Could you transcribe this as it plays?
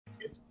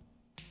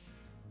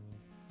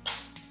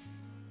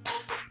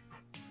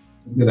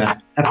Look at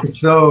that.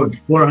 Episode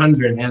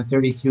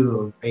 432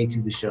 of A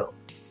to the Show.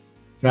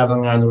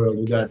 Traveling around the world.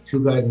 We got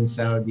two guys in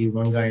Saudi,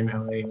 one guy in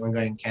LA, one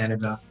guy in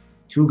Canada,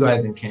 two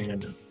guys in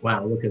Canada.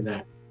 Wow, look at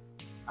that.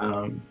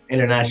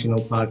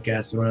 International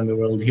podcast around the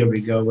world. Here we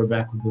go. We're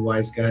back with the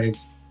Wise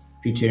Guys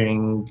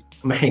featuring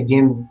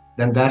Mahideen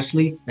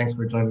Dandashli. Thanks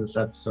for joining this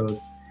episode.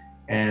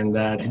 And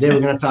today we're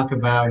going to talk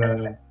about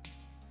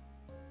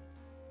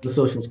the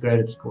social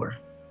credit score,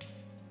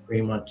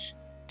 pretty much.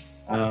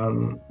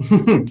 Um,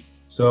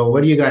 So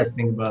what do you guys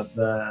think about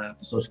the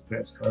social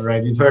credit score,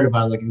 right? We've heard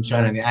about like in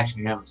China, they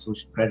actually have a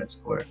social credit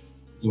score.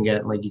 You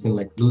can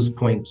like lose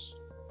points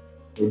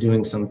for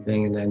doing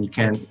something and then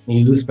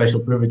you lose special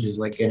privileges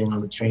like getting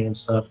on the train and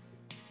stuff.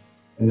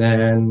 And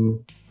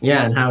then,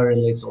 yeah, and how it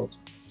relates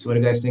also. So what do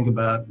you guys think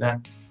about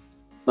that?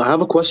 I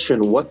have a question.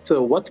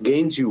 What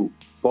gains you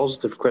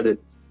positive credit?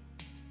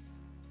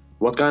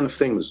 What kind of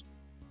things?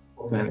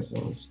 What kind of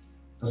things?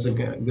 That's a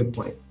good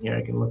point. Yeah,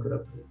 I can look it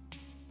up.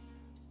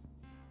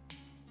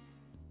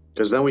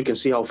 Because then we can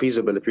see how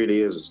feasible it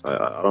really is.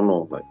 I don't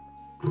know. Like,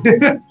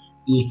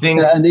 You think?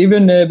 Yeah, and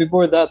even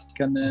before that,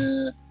 can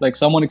like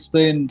someone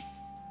explain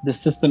the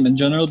system in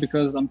general,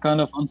 because I'm kind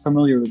of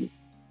unfamiliar with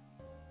it.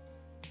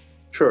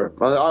 sure.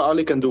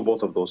 Ali can do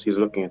both of those. He's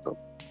looking at them.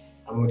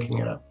 I'm looking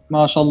it up.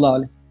 MashaAllah,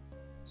 Ali.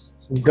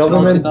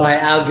 Government by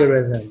Multitasking.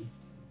 algorithm.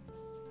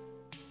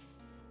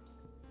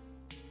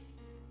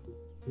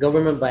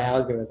 Government by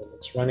algorithm.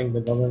 It's running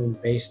the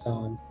government based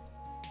on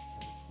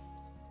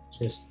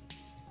just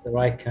the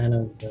right kind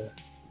of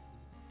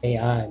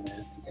AI,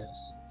 man, I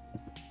guess.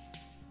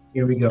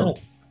 Here we go.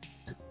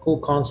 It's a cool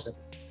concept.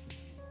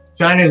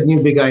 China's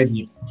new big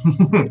idea.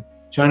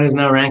 China is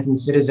now ranking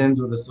citizens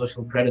with a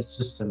social credit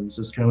system. This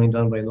is currently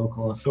done by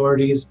local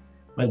authorities,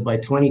 but by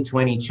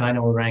 2020,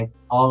 China will rank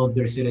all of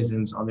their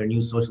citizens on their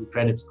new social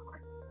credit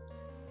score.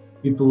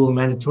 People will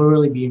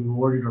mandatorily be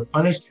rewarded or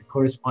punished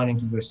corresponding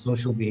to their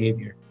social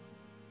behavior.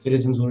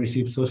 Citizens will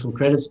receive social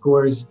credit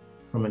scores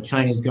from a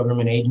Chinese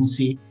government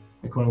agency.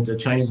 According to a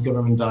Chinese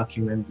government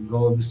document, the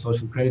goal of the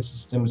social credit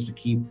system is to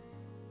keep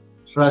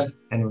trust,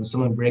 and when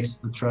someone breaks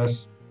the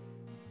trust,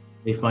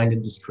 they find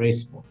it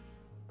disgraceful.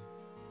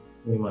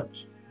 Pretty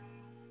much.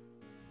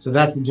 So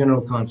that's the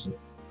general concept.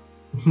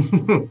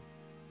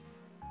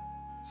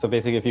 So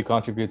basically, if you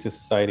contribute to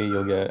society,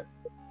 you'll get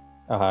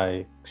a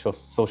high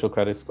social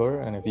credit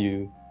score. And if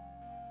you,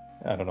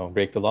 I don't know,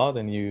 break the law,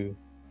 then you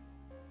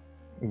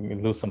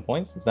lose some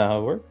points. Is that how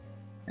it works?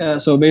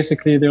 So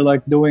basically, they're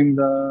like doing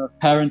the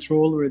parent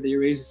role where they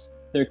raise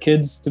their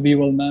kids to be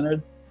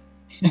well-mannered.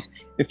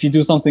 If you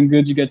do something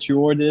good, you get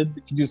rewarded.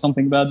 If you do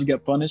something bad, you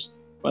get punished,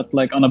 but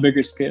like on a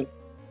bigger scale.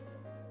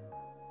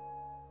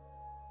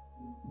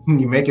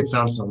 You make it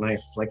sound so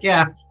nice. Like,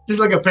 yeah, just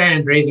like a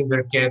parent raising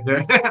their kid.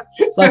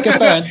 Like a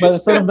parent, but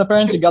instead of the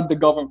parent, you got the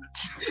government.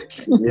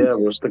 Yeah,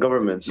 well, it's the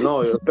government.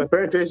 No,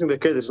 parent raising the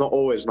kid is not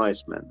always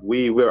nice, man.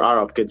 We're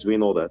Arab kids. We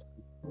know that.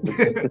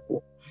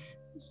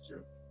 It's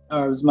true.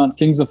 Arabs, man,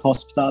 kings of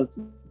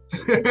hospitality.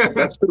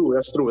 That's true.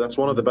 That's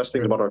one of the best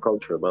things about our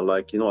culture. But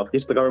like, at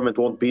least the government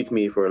won't beat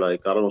me for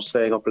like, I don't know,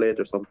 staying up late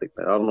or something.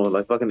 I don't know,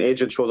 like fucking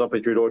agent shows up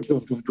at your door.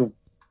 Doof, doof, doof.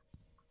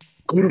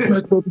 Go to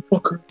bed,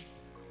 motherfucker.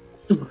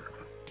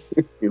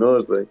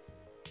 It's like,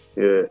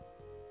 yeah.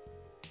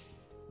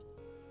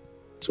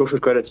 Social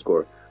credit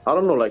score. I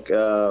don't know, like,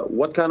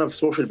 what kind of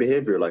social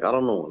behavior? Like, I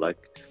don't know, like,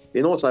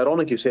 it's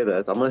ironic you say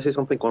that. I'm gonna say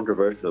something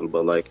controversial,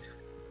 but like,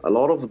 a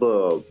lot of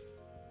the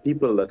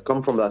people that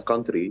come from that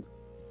country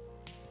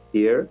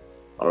here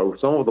are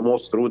some of the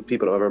most rude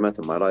people I've ever met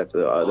in my life.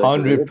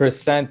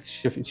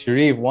 100%,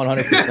 Sharif,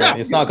 100%.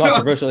 It's not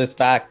controversial, it's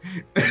facts.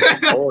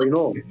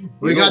 Oh,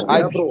 We got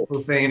I-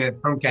 people saying it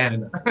from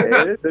Canada.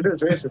 it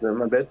is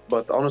racism a bit,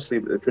 but honestly,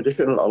 a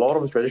lot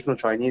of the traditional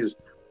Chinese,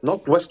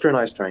 not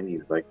westernized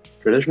Chinese, like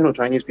traditional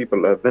Chinese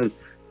people have been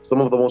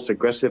some of the most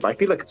aggressive. I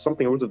feel like it's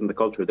something rooted in the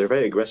culture. They're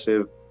very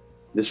aggressive,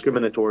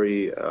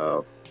 discriminatory,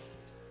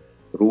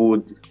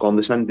 rude,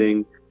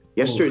 condescending.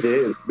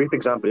 Brief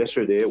example,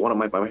 yesterday, one of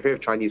my favorite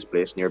Chinese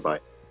place nearby.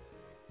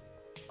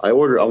 I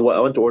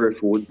went to order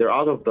food. They're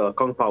out of the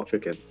Kung Pao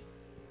chicken.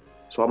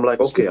 So I'm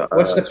like, okay.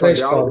 What's the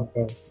place called,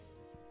 bro?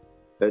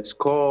 It's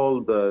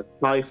called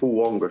Tai Fu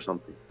Wong or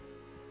something.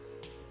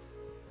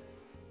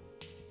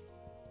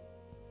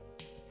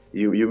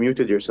 You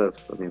muted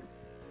yourself. I mean,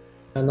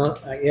 I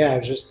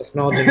was just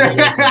acknowledging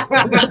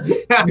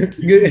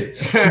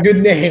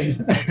good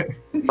name.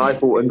 Tai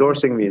Fu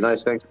endorsing me.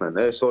 Nice, thanks,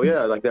 man. So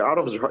yeah, like they're out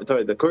of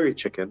the curry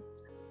chicken,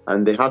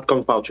 and they had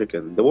Kung Pao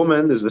chicken. The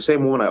woman is the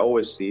same woman I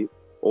always see,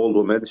 old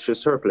woman.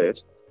 She's her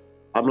place.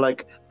 I'm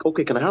like,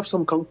 okay, can I have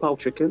some Kung Pao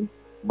chicken?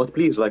 But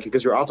please, like,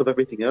 because you're out of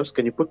everything else,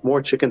 can you put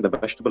more chicken than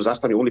vegetables?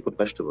 Last time you only put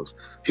vegetables.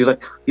 She's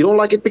like, you don't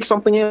like it? Pick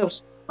something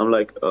else. I'm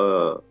like,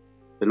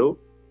 hello?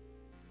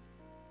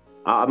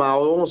 I'm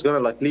almost gonna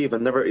like leave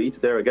and never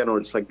eat there again, or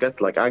just like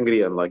get like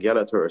angry and like yell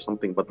at her or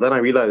something. But then I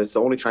realized it's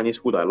the only Chinese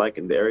food I like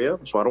in the area,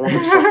 so I don't want her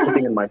to start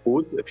spitting in my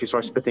food. If she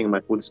starts spitting in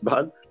my food, it's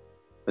bad,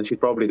 and she'd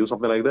probably do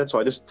something like that. So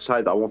I just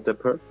decided I won't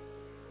tip her.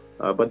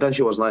 But then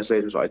she was nice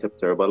later, so I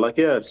tipped her. But like,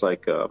 yeah, it's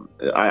like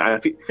I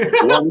feel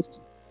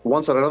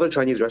once at another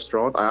Chinese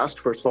restaurant, I asked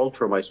for salt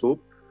for my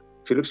soup.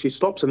 She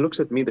stops and looks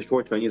at me, the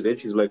short Chinese lady.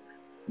 She's like,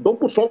 "Don't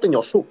put salt in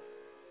your soup.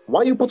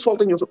 Why you put salt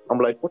in your soup?" I'm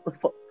like, "What the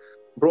fuck,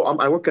 bro?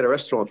 I work at a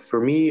restaurant. For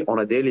me, on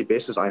a daily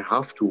basis, I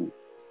have to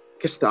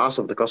kiss the ass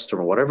of the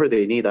customer. Whatever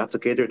they need, I have to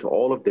cater to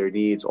all of their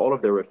needs, all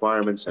of their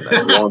requirements and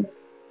wants,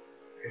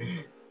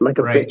 like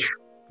a Right. bitch."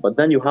 But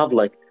then you have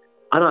like,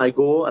 and I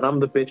go and I'm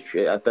the bitch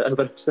at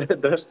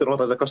the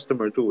restaurant as a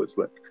customer too. It's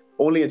like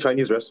only in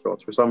Chinese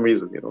restaurants for some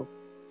reason, you know.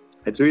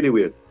 It's really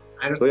weird.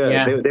 So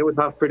yeah, they would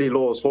have pretty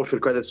low social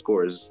credit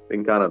scores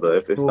in Canada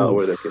if that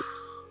were the case.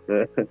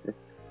 Yeah.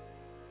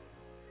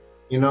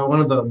 You know,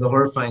 one of the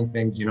horrifying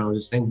things, you know,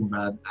 just thinking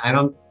about, I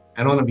don't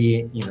want to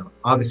be, you know,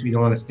 obviously we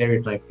don't want to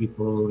stereotype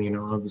people, you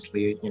know,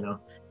 obviously, you know,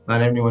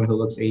 not everyone who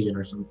looks Asian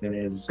or something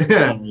is,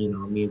 you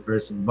know, a mean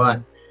person,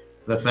 but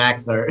the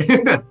facts are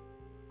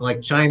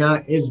like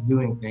China is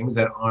doing things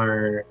that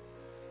are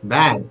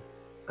bad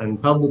and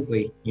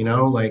publicly, you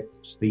know, like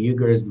just the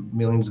Uyghurs,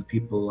 millions of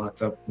people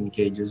locked up in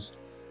cages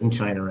in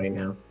China right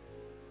now.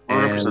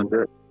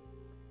 100%.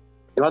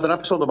 You had an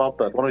episode about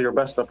that, one of your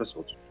best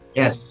episodes.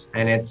 Yes,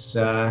 and it's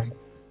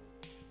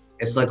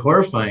like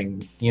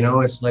horrifying, you know.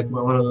 It's like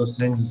one of those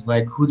things. It's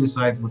like, who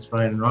decides what's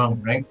right and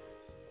wrong, right?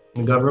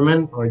 The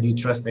government, or do you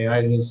trust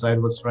AI to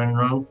decide what's right and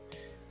wrong?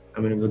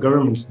 I mean, if the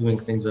government's doing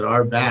things that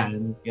are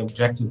bad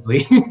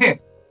objectively,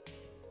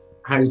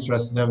 how do you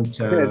trust them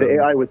to? Yeah, the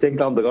AI will take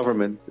down the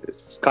government.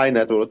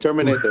 Skynet will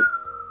terminate it.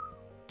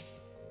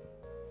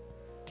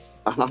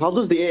 How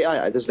does the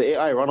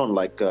AI run on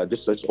like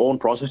just its own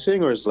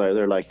processing, or is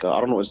there like I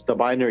don't know, it's the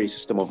binary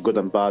system of good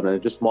and bad and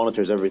it just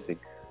monitors everything?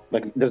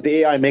 Like, does the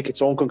AI make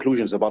its own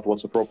conclusions about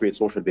what's appropriate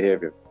social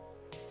behavior?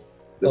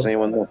 Does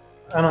anyone know?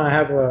 I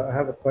have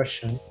a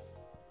question.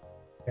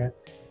 Okay,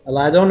 well,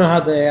 I don't know how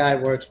the AI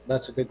works, but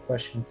that's a good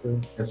question too.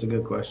 That's a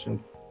good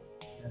question.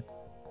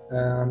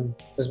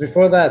 Because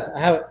before that,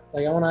 I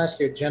want to ask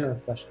you a general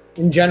question.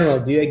 In general,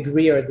 do you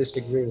agree or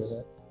disagree with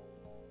it?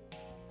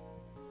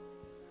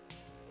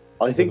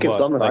 I think if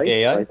done right,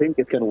 AI? I think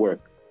it can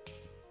work.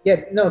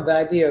 Yeah, no, the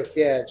idea of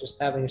just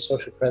having a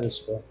social credit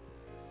score.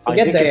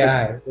 Forget the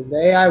AI.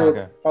 The AI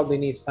will probably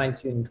need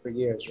fine-tuning for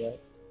years, right?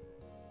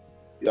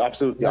 Yeah,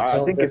 absolutely. That's I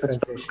all think if it's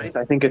done right,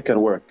 I think it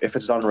can work. If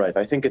it's done right,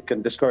 I think it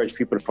can discourage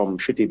people from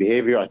shitty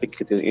behavior. I think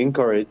it can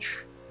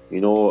encourage, you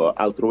know,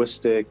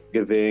 altruistic,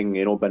 giving,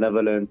 you know,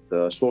 benevolent,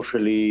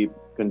 socially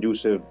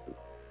conducive,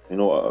 you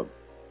know,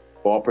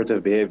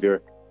 cooperative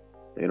behavior,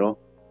 you know.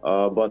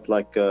 But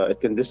like it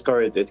can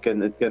discourage, it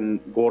can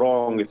go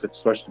wrong if it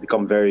starts to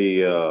become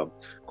very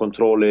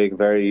controlling,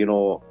 very, you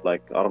know,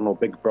 like, I don't know,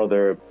 Big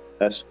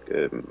Brother-esque,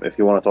 if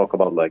you want to talk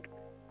about like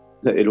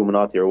the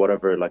Illuminati or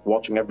whatever, like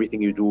watching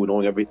everything you do,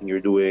 knowing everything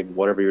you're doing,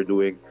 whatever you're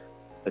doing.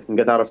 It can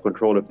get out of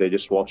control if they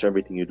just watch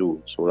everything you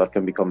do. So that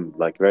can become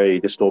like very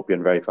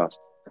dystopian very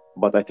fast.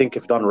 But I think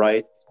if done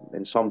right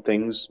in some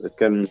things, it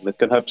can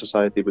help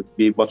society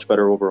be much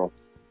better overall.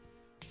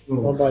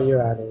 What about you,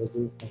 Adam? What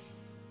do you think?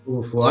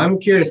 Oof, well, I'm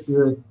curious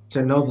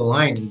to know the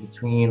line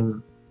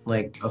between,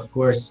 like, of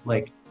course,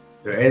 like,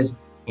 there is,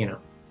 you know,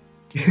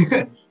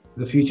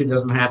 the future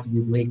doesn't have to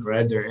be bleak,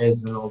 right? There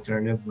is an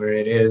alternative where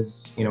it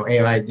is, you know,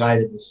 AI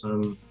guided with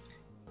some,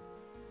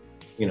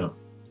 you know,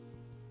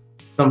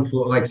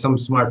 some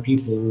smart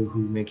people who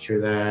make sure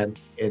that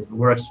it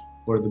works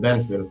for the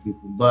benefit of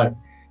people. But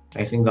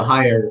I think the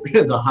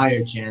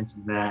higher chance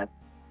is that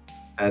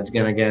it's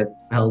gonna get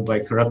held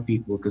by corrupt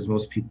people, because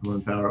most people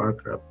in power are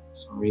corrupt for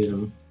some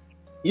reason.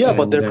 Yeah,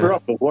 but they're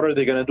corrupt. But what are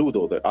they going to do,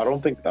 though? I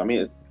don't think, I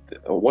mean,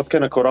 what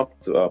can a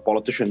corrupt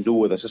politician do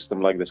with a system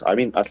like this? I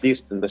mean, at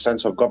least in the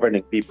sense of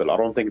governing people, I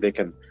don't think they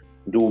can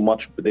do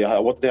much. What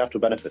do they have to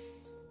benefit?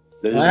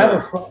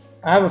 I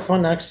have a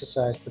fun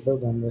exercise to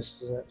build on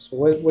this. So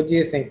what do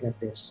you think,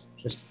 Nefis?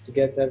 Just to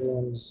get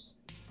everyone's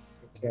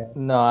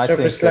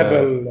surface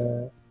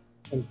level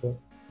input.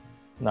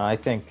 No, I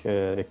think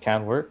it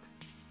can work.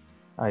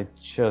 I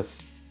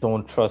just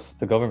don't trust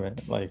the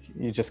government. Like,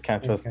 you just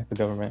can't trust the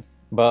government.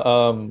 But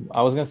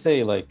I was gonna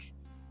say, like,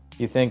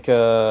 you think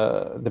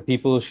the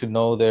people should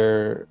know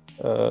their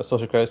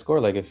social credit score?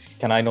 Like,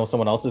 can I know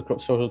someone else's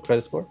social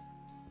credit score?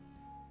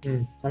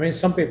 I mean,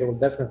 some people will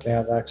definitely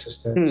have access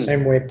to it.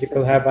 Same way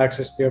people have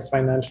access to your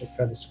financial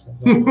credit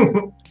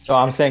score. So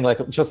I'm saying,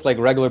 like, just like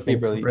regular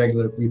people.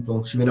 Regular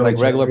people. Should we know like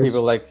regular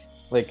people,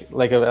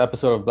 like an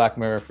episode of Black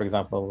Mirror, for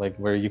example, like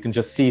where you can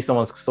just see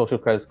someone's social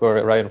credit score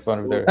right in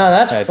front of their No,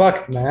 that's head.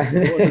 fucked, man.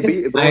 It'll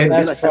be like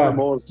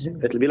fucked.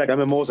 It'll be like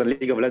MMOs and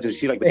League of Legends. You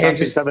see like the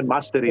Champion 7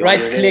 Mastery.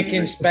 Right-click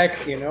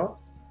inspect, you know?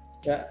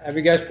 Yeah, have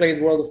you guys played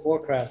World of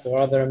Warcraft or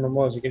other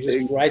MMOs? You can just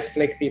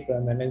right-click people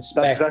and then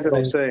inspect. That's what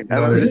I'm saying.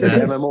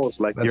 MMOs,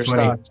 like your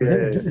stats.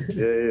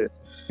 Yeah.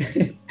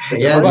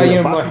 How about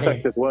you, Mass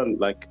Effect as well,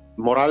 like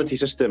morality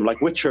system, like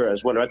Witcher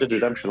as well, Red Dead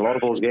Redemption. A lot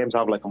of those games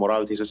have like a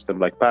morality system,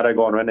 like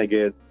Paragon,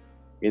 Renegade.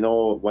 You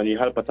know, when you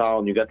help a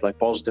town, you get like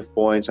positive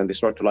points and they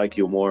start to like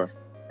you more.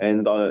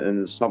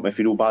 and some, if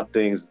you do bad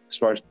things,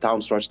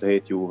 town starts to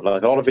hate you.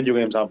 Like a lot of video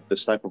games have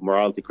this type of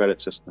morality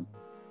credit system,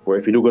 where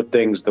if you do good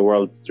things, the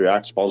world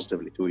reacts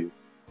positively to you.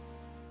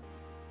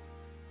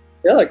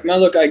 Yeah, like man,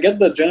 look, I get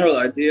the general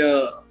idea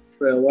of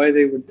why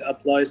they would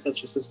apply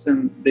such a system.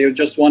 They would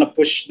just want to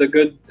push the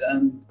good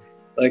and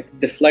like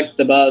deflect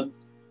the bad.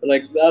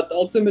 Like that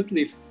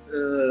ultimately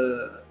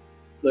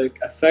like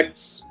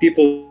affects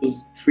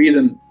people's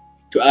freedom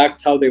to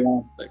act how they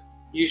want. Like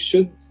you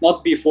should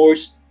not be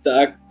forced to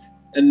act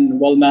in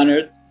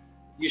well-mannered.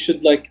 You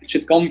should like, it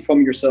should come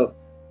from yourself,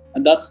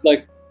 and that's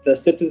like the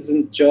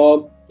citizen's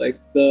job. Like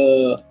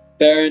the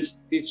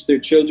parents teach their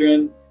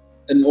children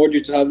in order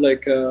to have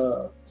like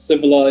a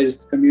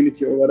civilized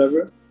community or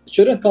whatever. It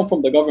shouldn't come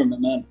from the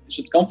government, man. It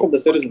should come from the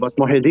citizens. But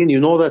Muhyiddin, you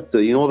know that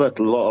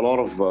a lot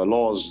of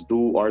laws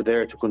are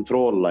there to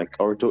control, like,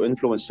 or to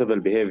influence civil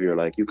behavior.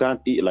 Like you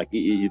can't eat like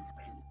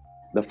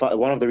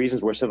one of the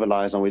reasons we're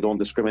civilized and we don't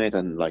discriminate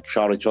and like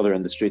shout at each other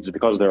in the streets is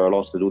because there are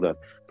laws to do that.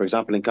 For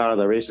example, in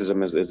Canada,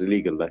 racism is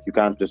illegal. Like you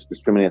can't just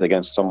discriminate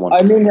against someone.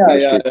 I mean,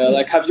 yeah.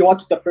 Like, have you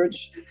watched The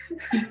Purge?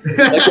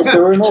 Like, if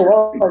there were no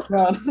laws,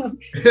 man.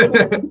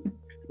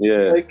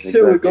 Yeah, like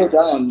shit would go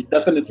down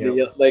definitely.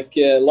 Yeah. Like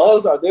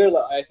laws are there,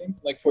 I think,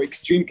 like for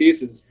extreme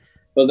cases,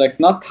 but like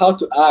not how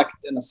to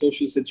act in a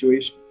social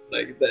situation.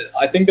 Like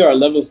I think there are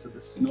levels to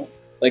this, you know.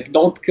 Like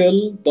don't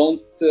kill,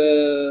 don't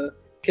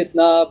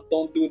kidnap,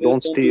 don't do this,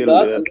 don't steal, do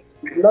that.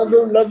 Yeah.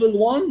 And level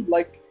one,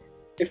 like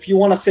if you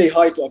want to say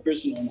hi to a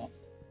person or not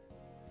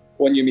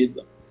when you meet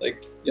them,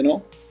 like, you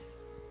know.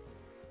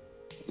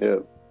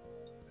 Yeah.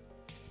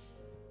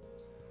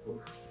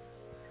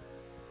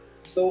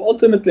 So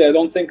ultimately, I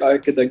don't think I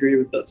could agree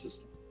with that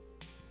system.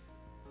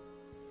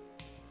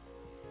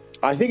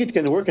 I think it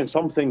can work in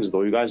some things,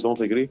 though. You guys don't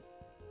agree?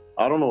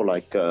 I don't know,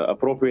 like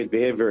appropriate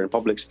behavior in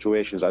public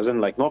situations, as in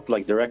like not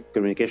like direct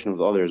communication with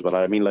others, but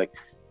I mean like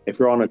if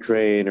you're on a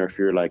train or if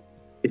you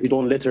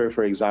don't litter,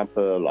 for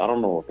example, I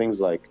don't know, things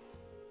like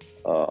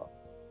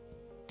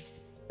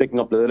picking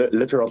up the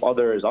litter of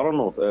others. I don't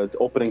know,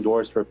 opening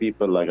doors for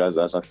people like as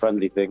a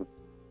friendly thing.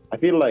 I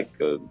feel like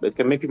it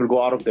can make people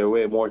go out of their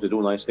way more to do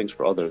nice things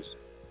for others.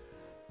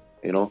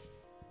 You know,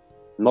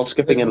 not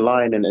skipping in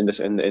line in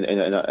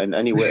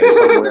any way,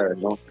 somewhere.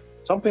 You know,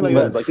 something like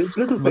that. Like it's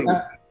little things.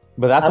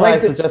 But that's why I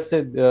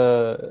suggested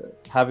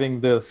having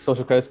the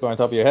social credit score on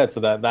top of your head, so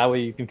that way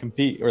you can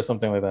compete or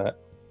something like that.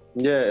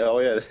 Yeah. Oh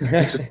yeah.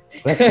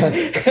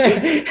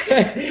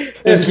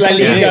 It's La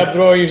Liga,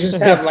 bro. You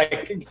just have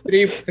like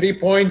three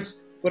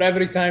points for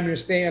every time you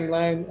stay in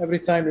line, every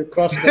time you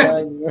cross the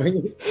line, you know,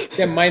 you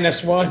get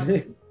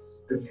 -1.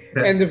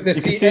 End of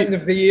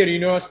the year, you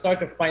know,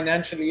 start of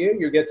financial year,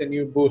 you get a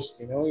new boost,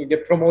 you know, you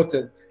get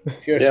promoted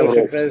if your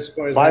social credit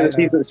score is high.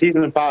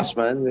 Season pass,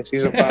 man. The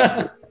season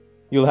pass.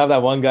 You'll have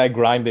that one guy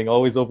grinding,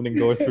 always opening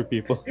doors for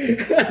people.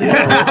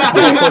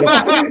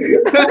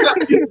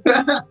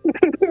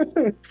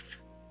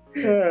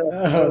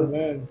 Oh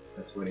man,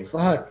 that's funny.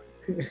 Fuck.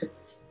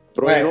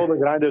 Bro, you know the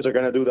grinders are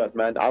gonna do that,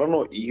 man. I don't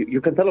know. You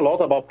can tell a lot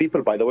about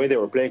people by the way they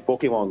were playing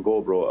Pokemon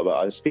Go, bro.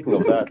 Speaking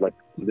of that, like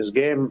this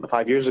game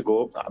 5 years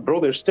ago, bro,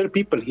 there's still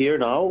people here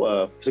now,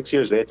 6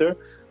 years later.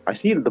 I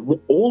see the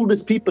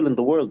oldest people in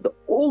the world, the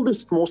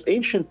oldest, most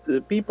ancient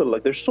people.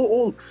 Like they're so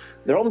old.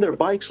 They're on their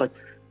bikes, like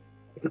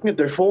looking at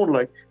their phone,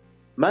 like,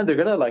 man,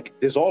 they're gonna like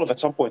dissolve at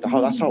some point.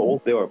 That's how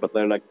old they are, but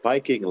they're like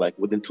biking, like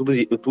with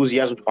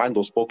enthusiasm to find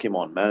those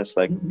Pokemon, man. It's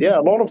like, yeah,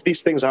 a lot of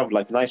these things have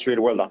like nice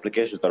real world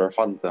applications that are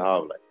fun to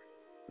have. Like,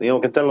 you know,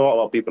 can tell a lot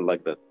about people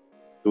like that,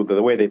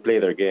 the way they play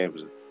their games.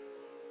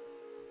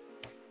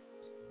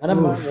 And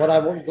what I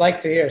would like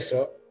to hear,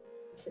 so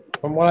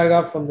from what I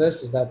got from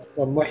this is that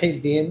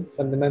Muhyiddin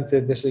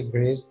fundamentally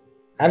disagrees,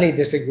 Ali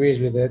disagrees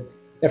with it.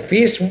 The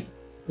feast,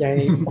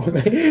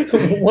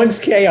 wants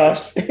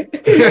chaos.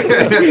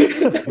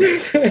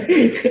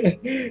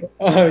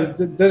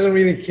 Doesn't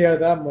really care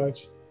that much.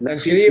 And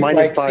Sharif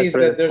like sees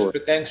that there's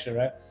potential,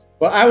 right?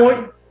 But I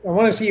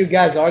want to see you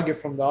guys argue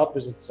from the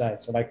opposite side.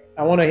 So like,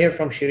 I want to hear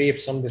from Sharif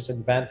some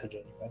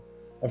disadvantages, right?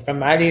 Or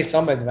from Ali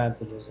some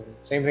advantages. And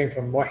same thing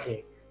from Muhyi.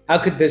 How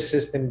could this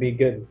system be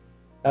good?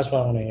 That's what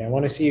I want to hear. I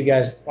want to see you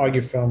guys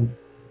argue from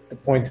the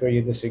point where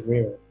you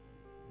disagree with.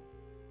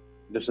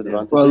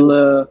 Disadvantages?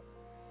 Well,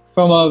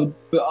 from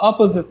the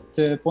opposite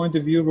point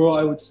of view, bro,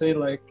 I would say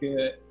like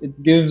it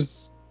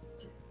gives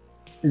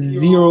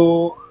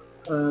zero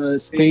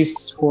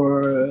space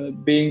for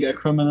being a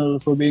criminal,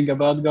 for being a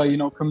bad guy. You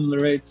know, criminal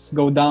rates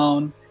go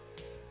down.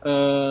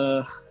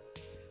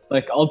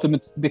 Like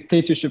ultimate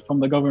dictatorship from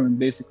the government,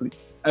 basically.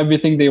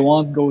 Everything they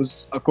want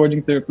goes according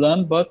to their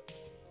plan, but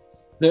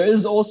there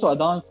is also a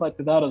downside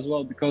to that as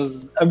well,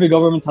 because every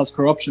government has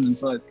corruption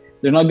inside.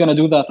 They're not gonna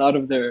do that out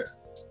of their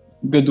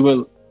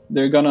goodwill.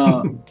 They're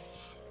gonna...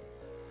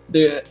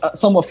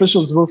 some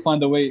officials will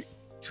find a way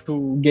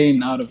to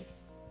gain out of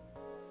it.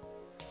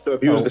 To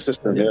abuse the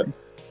system, yeah.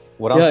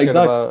 What I'm scared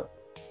about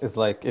is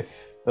like if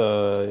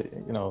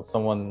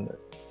someone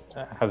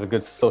has a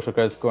good social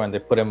credit score and they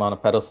put him on a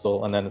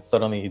pedestal and then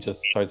suddenly he just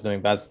starts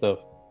doing bad stuff.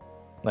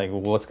 Like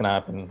what's gonna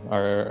happen?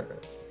 Or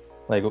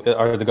Like,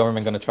 are the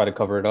government going to try to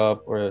cover it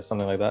up or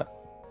something like that?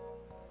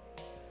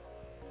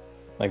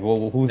 Like,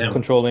 who's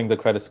controlling the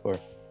credit score?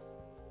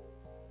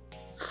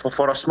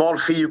 For a small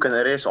fee, you can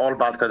erase all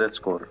bad credit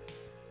score.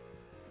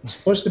 It's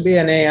supposed to be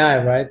an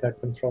AI, right, that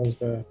controls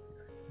the.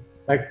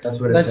 Like, that's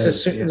what it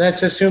says.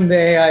 Let's assume the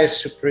AI is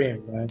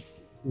supreme, right?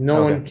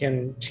 No one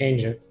can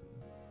change it.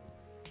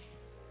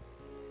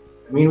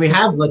 I mean, we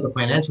have like a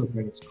financial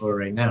credit score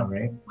right now,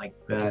 right? Like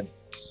that.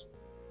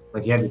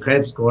 Like you have your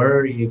credit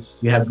score. If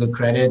you have good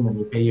credit and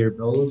you pay your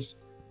bills,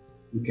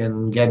 you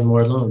can get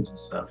more loans and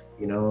stuff.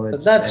 You know.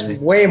 But that's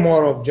way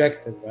more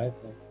objective, right?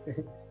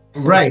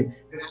 Right.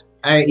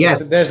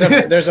 Yes. So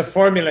there's a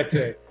formula to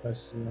it.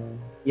 Because,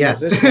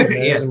 yes. There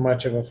isn't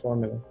much of a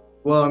formula.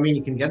 Well, I mean,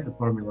 you can get the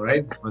formula,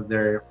 right? That's what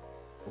they're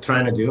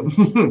trying to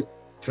do.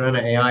 Trying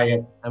to AI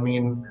it. I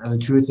mean, the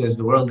truth is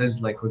the world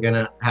is like, we're going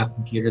to have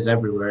computers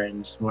everywhere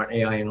and smart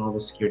AI and all the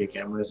security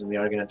cameras, and they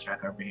are going to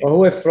track our behavior.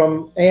 Well,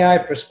 from AI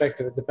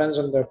perspective, it depends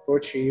on the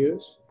approach you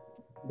use.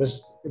 But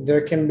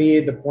there can be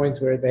the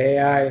point where the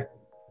AI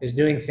is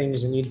doing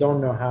things and you don't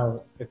know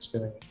how it's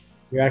doing it.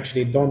 You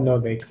actually don't know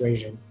the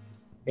equation.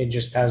 It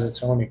just has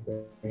its own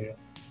equation.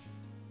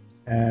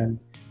 And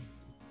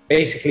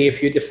basically,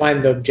 if you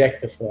define the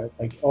objective for it,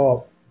 like,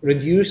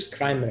 reduce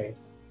crime rate,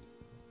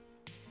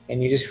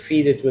 and you just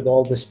feed it with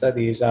all the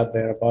studies out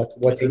there about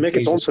what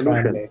increases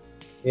crime rate.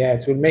 Yeah,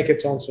 it will make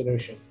its own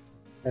solution.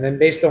 And then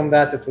based on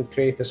that, it will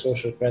create a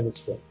social credit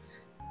score.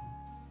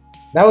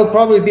 That would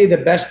probably be the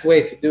best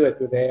way to do it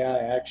with AI,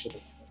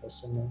 actually.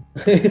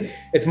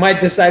 It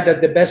might decide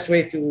that the best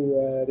way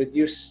to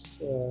reduce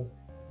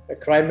the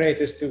crime rate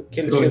is to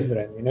kill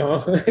children,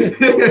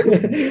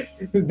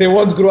 They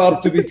won't grow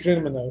up to be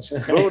criminals.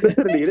 No,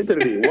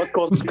 literally. What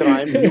causes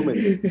crime?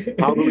 Humans.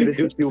 How do we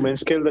reduce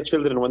humans? Kill the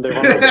children when they're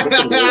vulnerable.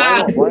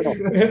 Why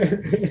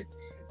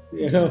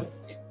not?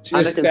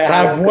 Just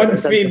have one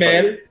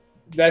female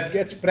that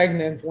gets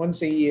pregnant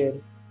once a year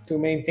to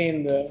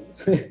maintain the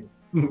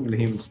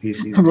human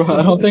species. Bro,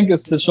 I don't think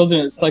it's the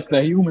children. It's like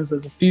the humans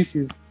as a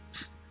species.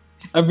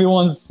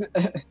 Everyone's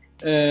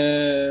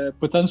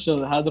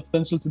has a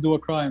potential to do a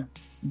crime.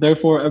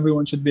 Therefore,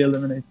 everyone should be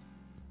eliminated.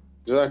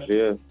 Exactly,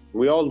 yeah.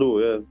 We all do,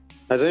 yeah.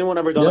 Has anyone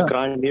ever done a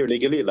crime here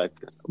legally? Like,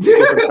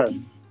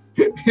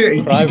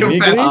 crime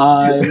legally?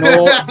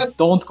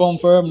 Don't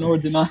confirm nor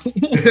deny.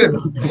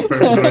 Don't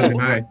confirm nor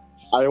deny.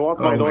 I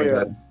want my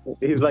lawyer.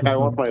 He's like, I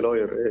want my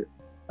lawyer.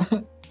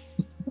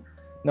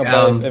 No,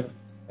 but if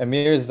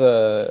Amir's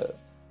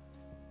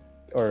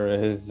or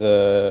his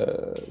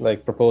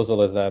like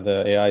proposal is that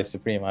the AI is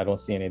supreme, I don't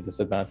see any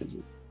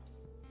disadvantages.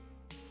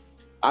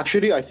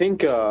 Actually, I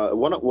think a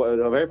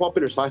very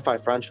popular sci-fi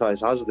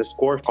franchise has this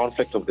core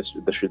conflict of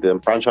the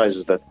franchise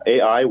is that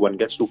AI, when it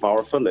gets too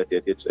powerful,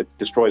 it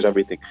destroys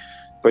everything.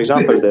 For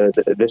example,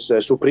 this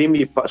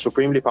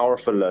supremely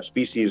powerful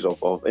species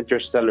of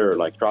interstellar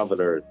like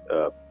traveler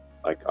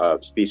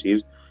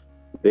species,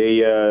 they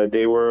had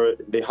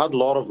a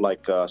lot of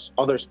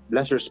other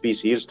lesser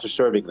species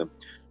serving them,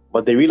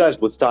 but they realized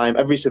with time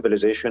every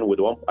civilization would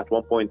at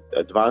one point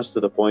advance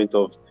to the point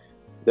of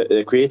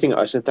creating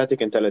a synthetic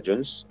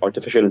intelligence,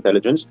 artificial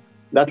intelligence,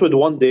 that would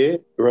one day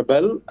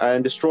rebel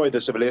and destroy the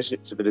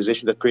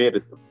civilization that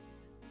created them.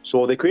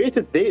 So they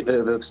created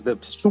the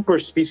super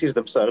species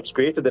themselves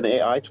created an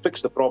AI to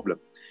fix the problem.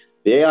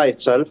 The AI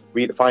itself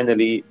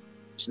finally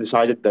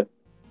decided that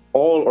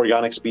all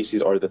organic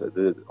species are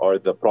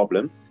the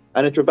problem,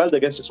 and it rebelled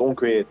against its own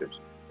creators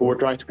who were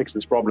trying to fix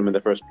this problem in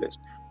the first place,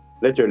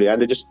 literally,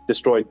 and they just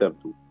destroyed them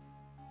too.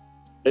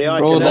 AI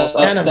Bro,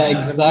 that's the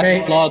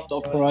exact plot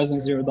of Horizon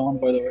Zero Dawn,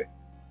 by the way.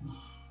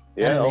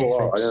 Yeah,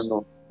 I don't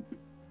know.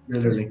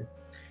 Literally.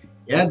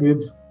 Yeah,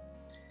 dude.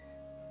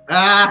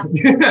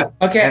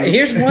 Okay,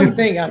 here's one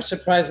thing I'm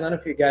surprised none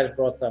of you guys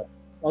brought up.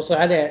 Also,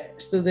 I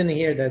still didn't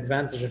hear the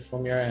advantage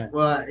from your end.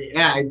 Well,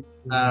 yeah,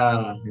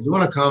 I do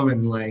want to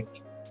comment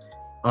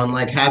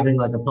on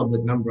having a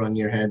public number on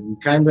your head. We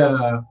kind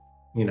of,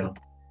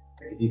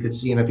 you could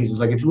see in a piece,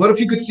 what if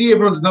you could see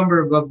everyone's number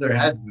above their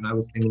head? And I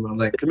was thinking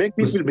about to make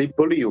people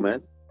bully you,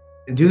 man.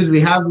 Dude, we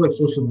have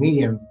social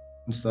media and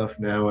stuff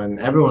now, and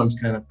everyone's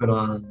kind of put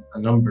on a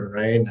number,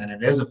 right? And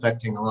it is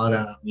affecting a lot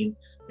of,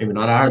 maybe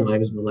not our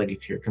lives, but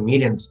if you're a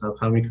comedian and stuff,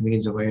 how many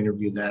comedians have I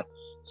interviewed that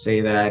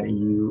say that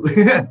you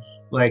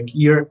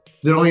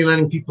they're only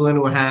letting people in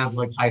who have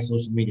high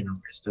social media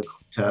numbers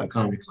to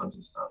comedy clubs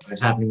and stuff. And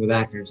it's happening with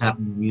actors, it's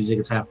happening with music,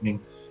 it's happening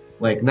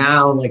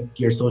now,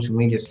 your social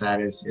media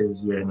status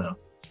is a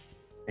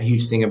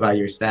huge thing about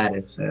your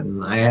status.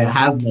 And I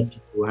have met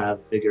people who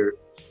have bigger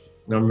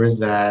numbers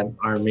that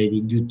are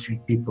maybe do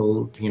treat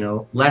people,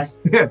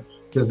 less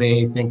because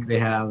they think they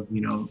have,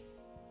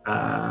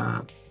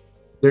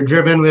 they're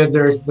driven with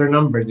their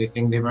number. They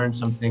think they've earned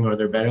something or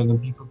they're better than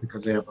people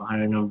because they have a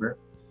higher number.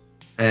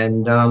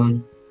 And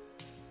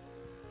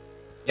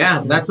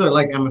yeah, that's what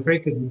I'm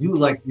afraid, because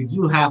we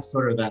do have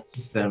sort of that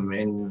system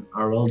in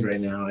our world right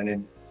now, and it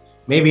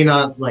maybe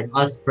not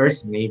us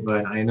personally,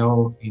 but I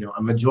know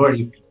a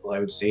majority of people, I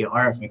would say,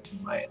 are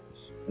affected by it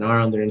and are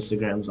on their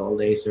Instagrams all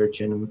day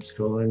searching and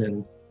scrolling,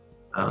 and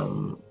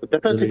It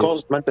definitely really-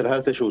 causes mental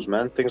health issues,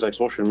 man. Things like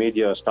social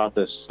media,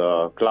 status,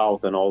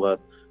 clout, and all that.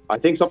 I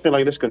think something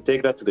like this can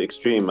take that to the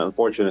extreme.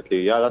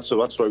 Unfortunately, yeah, that's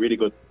a really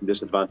good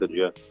disadvantage,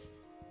 yeah,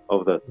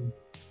 of that.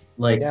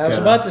 like Yeah, I was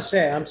about to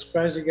say, I'm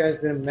surprised you guys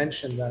didn't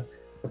mention that.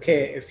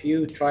 Okay, if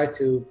you try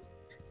to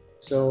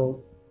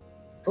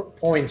put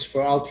points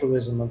for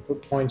altruism and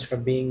put points for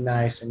being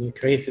nice, and you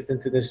create it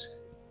into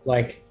this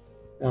like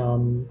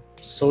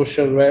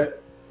social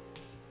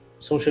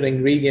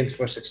ingredient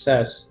for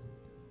success,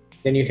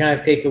 then you kind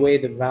of take away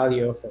the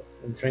value of it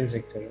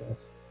intrinsically, of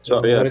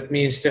what it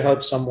means to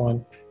help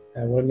someone,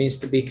 what it means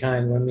to be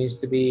kind, what it means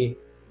to be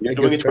You're a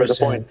doing good it for the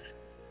person. point.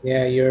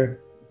 Yeah,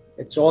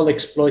 it's all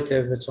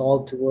exploitive. It's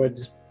all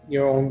towards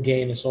your own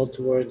gain. It's all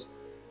towards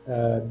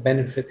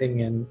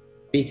benefiting and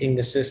beating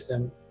the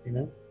system.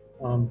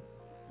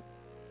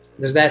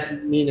 Does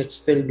that mean it's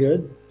still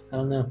good? I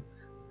don't know.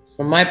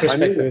 From my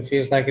perspective, it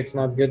feels like it's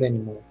not good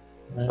anymore.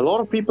 Right? A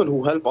lot of people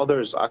who help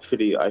others,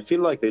 actually, I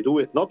feel like they do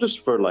it not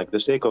just for like the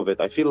sake of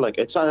it. I feel like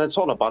it's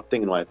not a bad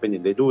thing, in my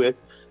opinion. They do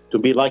it to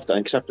be liked and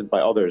accepted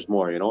by others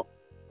more,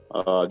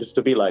 just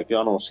to be like,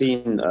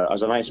 seen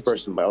as a nice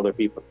person by other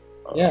people.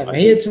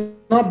 It's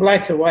not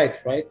black or white,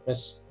 right?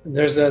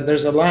 There's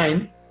a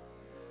line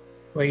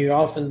where you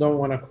often don't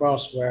want to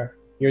cross, where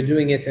you're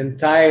doing it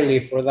entirely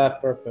for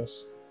that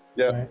purpose.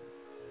 Yeah. Right?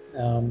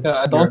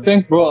 I don't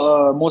think,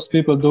 bro. Most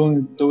people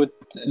don't do it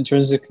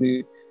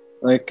intrinsically.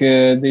 Like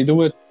they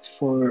do it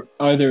for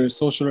either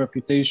social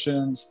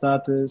reputation,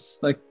 status.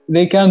 Like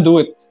they can do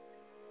it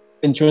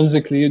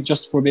intrinsically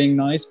just for being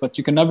nice, but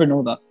you can never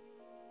know that.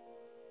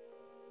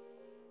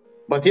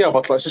 But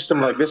a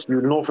system like this,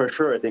 you know for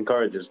sure it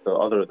encourages the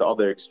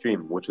other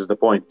extreme, which is the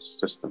points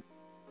system.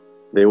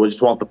 They will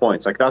just want the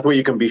points. Like that way,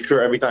 you can be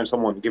sure every time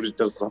someone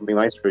does something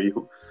nice for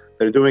you,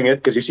 they're doing it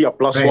because you see a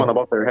 +1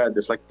 above their head.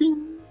 It's like,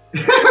 ding.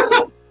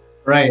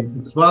 Right.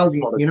 It's I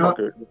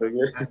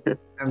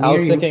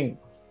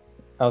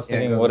was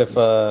thinking, what if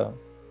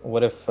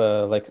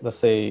like, let's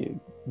say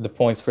the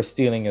points for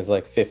stealing is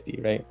like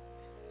 50, right?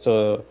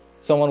 So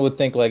someone would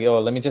think like, oh,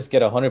 let me just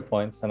get 100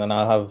 points and then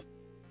I'll have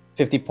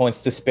 50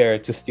 points to spare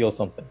to steal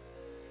something.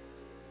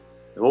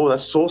 Oh,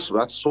 that's so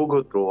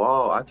good, bro.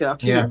 Wow, I can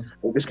actually,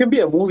 this can be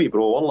a movie,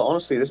 bro.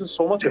 Honestly, this is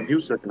so much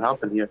abuse that can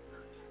happen here.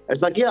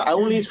 It's like, I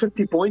only need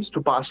 50 points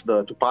to pass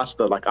the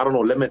like, I don't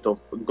know, limit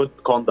of good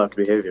conduct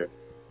behavior.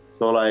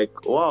 So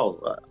like, wow,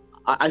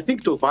 I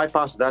think to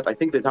bypass that, I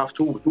think they'd have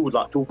two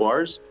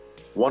bars,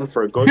 one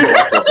for good,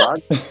 one for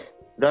bad.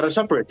 That are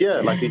separate,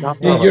 like they'd have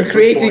to. You're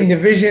creating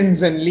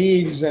divisions and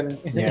leagues and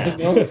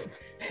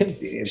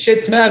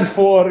Shitman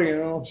 4,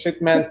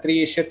 Shitman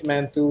 3,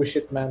 Shitman 2,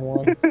 Shitman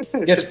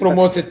 1 gets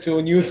promoted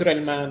to neutral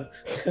man.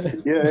 I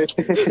mean, there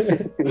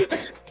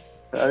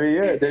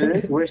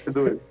is ways to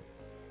do it.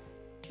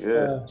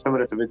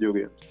 Similar to video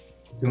games.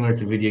 Similar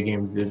to video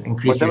games,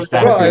 increase your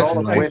status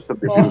in life.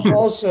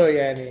 Also,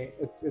 it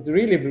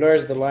really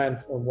blurs the line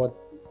for what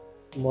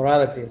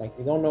morality. Like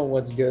you don't know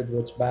what's good,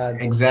 what's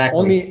bad.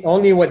 Exactly.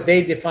 Only what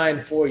they define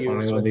for you.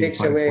 Only so it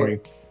takes away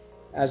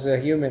as a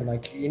human.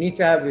 Like you need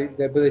to have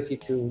the ability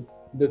to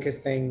look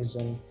at things,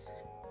 and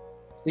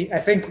I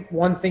think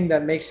one thing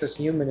that makes us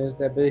human is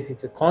the ability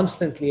to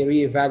constantly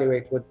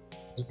reevaluate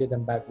what's good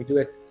and bad. We do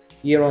it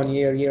year on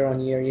year,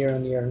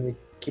 and we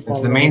keep on.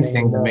 It's the main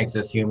thing that makes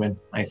us human.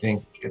 I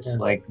think it's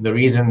like the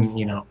reason,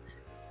 I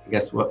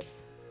guess what,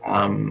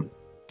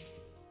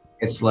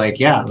 it's like,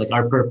 like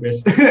our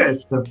purpose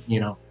is to,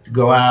 to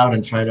go out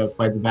and try to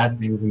fight the bad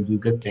things and do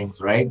good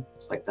things, right?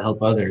 It's like to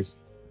help others.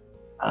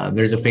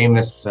 There's a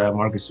famous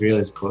Marcus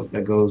Aurelius quote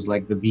that goes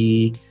like, the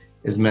bee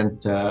is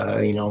meant to,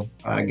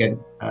 get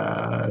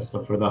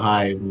stuff for the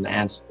hive, and the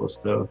ant's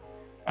supposed to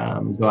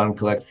go out and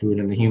collect food,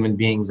 and the human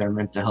beings are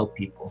meant to help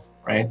people,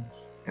 right?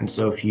 And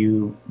so if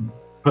you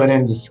put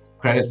in this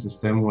credit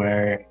system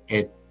where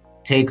it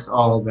takes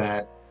all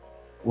that,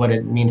 what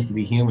it means to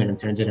be human, and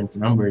turns it into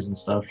numbers and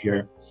stuff,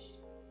 you're,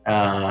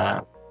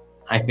 I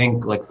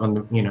think like from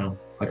the,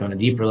 like on a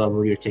deeper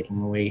level, you're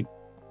taking away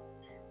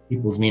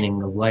people's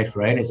meaning of life,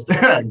 right? It's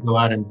to go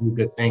out and do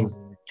good things,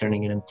 and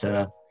turning it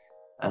into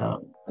a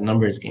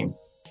numbers game,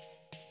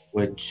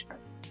 which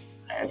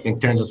I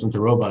think turns us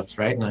into robots,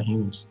 right? Not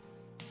humans.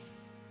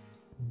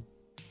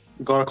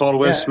 Gotta call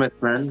Will Smith,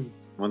 man.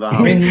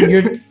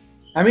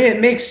 I mean, it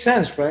makes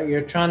sense, right?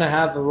 You're trying to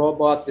have a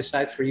robot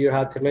decide for you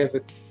how to live.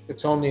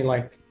 It's only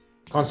like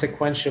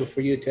consequential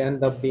for you to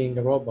end up being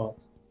a robot.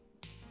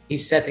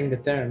 He's setting the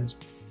terms.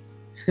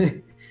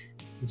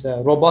 It's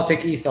a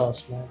robotic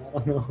ethos, man. I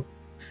don't know.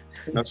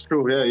 That's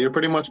true. Yeah, you're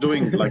pretty much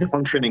doing like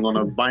functioning on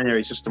a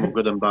binary system of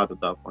good and bad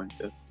at that point.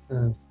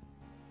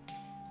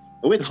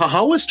 Wait,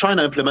 how is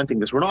China implementing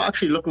this? We're not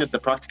actually looking at the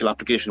practical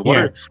application.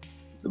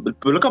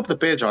 Look up the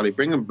page, Ali.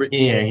 Bring him.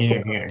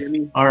 Here.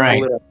 All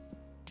right.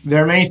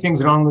 There are many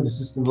things wrong with the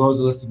system. Below is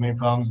a list of main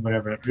problems,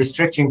 whatever.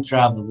 Restricting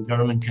travel. The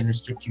government can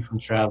restrict you from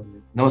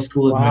traveling. No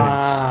school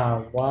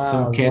admittance.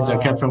 Some kids are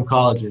kept from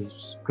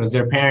colleges because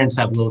their parents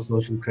have low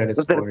social credit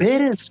scores. Their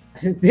parents?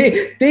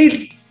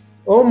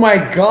 Oh my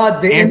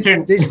God!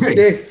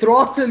 They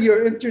throttle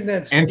your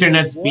internet speed.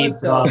 Internet speed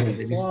throttled.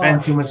 If you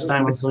spend too much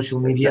time on social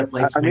media,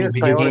 play too many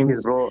video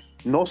games. Bro.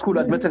 No school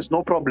admittance,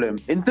 no problem.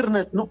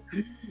 Internet, no.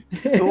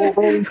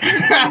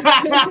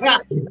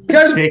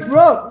 Because,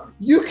 bro,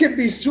 you can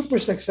be super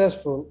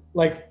successful.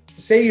 Like,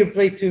 say you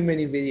play too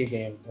many video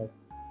games, like,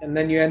 and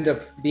then you end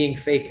up being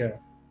faker.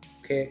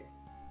 Okay,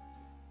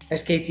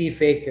 SKT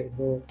faker,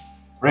 bro.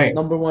 Right.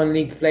 #1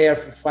 league player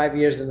for 5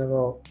 years in a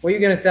row. What are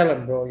you gonna tell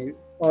him, bro? You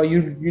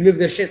live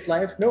the shit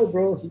life? No,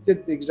 bro. He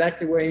did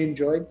exactly what he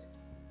enjoyed,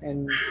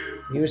 and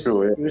he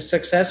was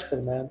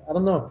successful, man. I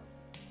don't know.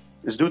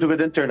 It's due to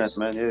good internet,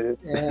 man. Yeah,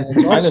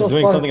 China's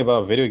doing something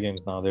about video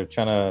games now. They're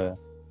trying to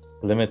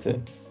limit it.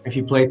 If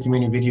you play too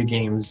many video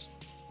games,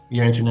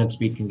 your internet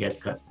speed can get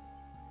cut.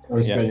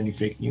 Or spread any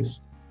fake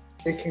news.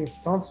 They can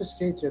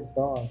confiscate your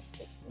dog.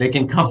 They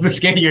can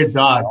confiscate your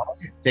dog,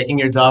 taking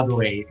your dog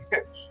away.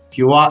 If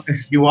you walk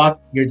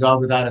your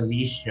dog without a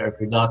leash, or if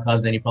your dog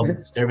causes any public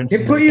disturbance,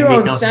 they put you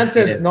on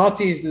Santa's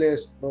naughties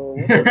list, bro.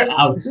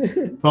 Out.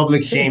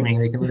 Public shaming.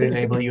 They can literally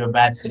label you a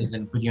bad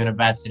citizen, put you on a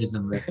bad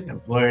citizen list.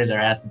 Employers are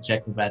asked to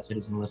check the bad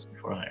citizen list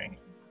before hiring you.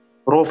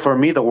 Bro, for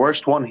me, the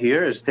worst one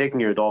here is taking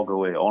your dog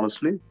away,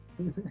 honestly.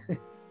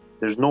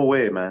 There's no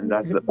way, man.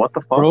 What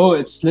the fuck? Bro,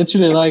 it's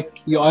literally like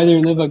you either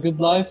live a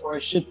good life or a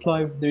shit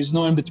life. There's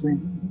no in between.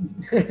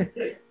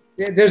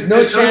 There's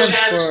no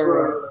chance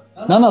for...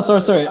 No,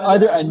 sorry.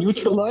 Either a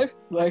neutral life,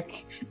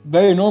 like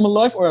very normal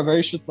life, or a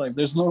very shit life.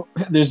 There's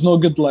no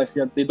good life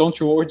yet. They don't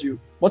reward you.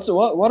 What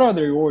are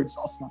the rewards,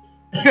 Aslan?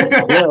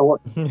 Yeah,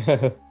 what?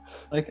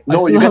 Like,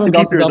 no, you haven't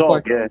got to that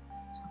part. Yeah.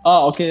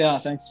 Ah, okay, yeah,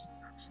 thanks.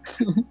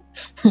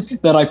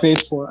 That I paid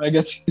for, I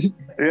guess.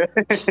 Yeah.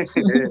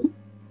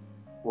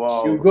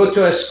 Wow. You go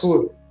to a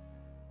school.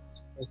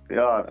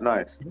 Yeah,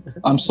 nice.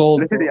 I'm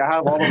sold. Literally, I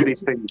have all of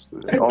these things,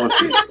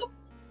 honestly.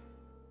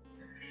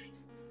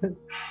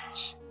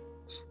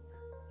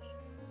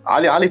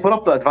 Ali, put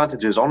up the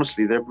advantages.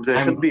 Honestly, there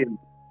should be.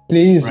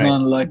 Please,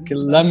 man, like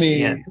let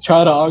me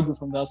try to argue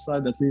from that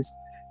side at least.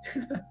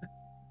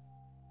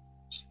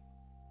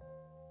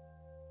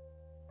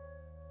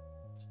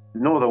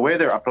 No, the way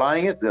they're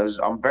applying it,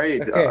 I'm very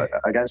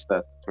against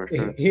that for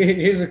sure.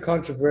 Here's a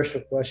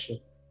controversial question: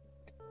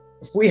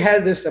 if we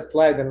had this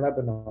applied in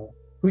Lebanon,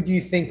 who do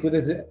you think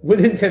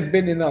wouldn't have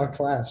been in our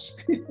class?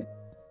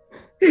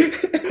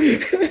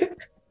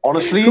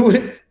 Honestly,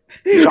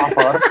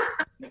 Jafar.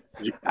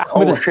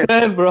 Oh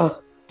shit,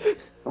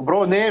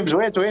 bro, names.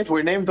 Wait,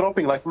 we're name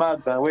dropping like mad,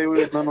 man.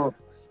 Wait, no.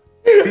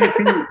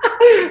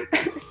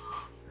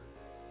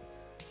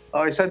 Oh,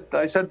 I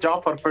said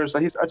Jafar first.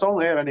 It's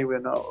on air anyway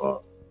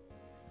now.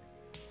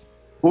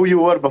 Who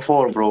you were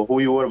before, bro? Who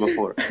you were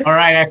before? All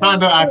right, I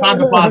found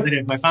the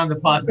positive.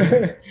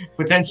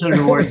 Potential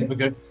rewards of a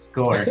good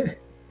score.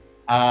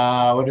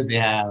 What do they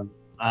have?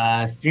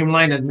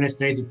 Streamlined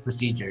administrative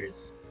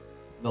procedures.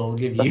 They'll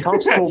give you. That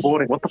sounds so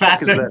boring. What the fuck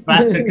is that?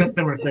 Faster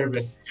customer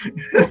service.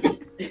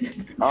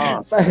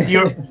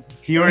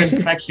 Fewer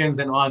inspections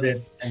and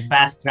audits, and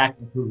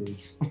fast-track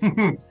approvals.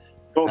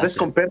 So this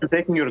compared to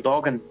taking your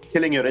dog and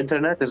killing your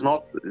internet is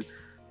not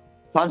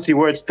fancy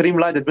words.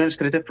 Streamlined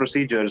administrative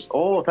procedures.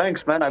 Oh,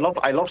 thanks, man. I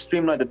love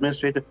streamlined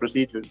administrative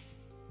procedures.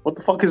 What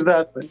the fuck is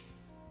that, man?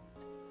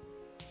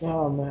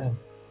 Oh man.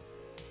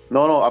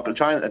 No.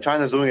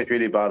 China's doing it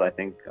really bad. I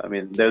think. I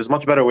mean, there's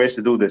much better ways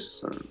to do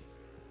this.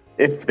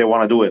 If they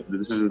want to do it,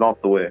 this is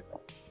not the way.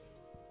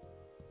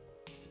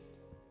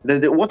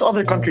 What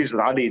other countries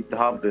really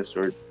have this,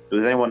 or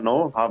does anyone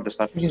know have this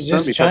type of system?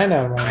 It's just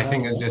China, man. I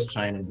think it's just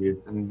China, dude.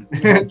 And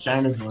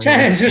China's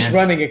just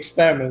running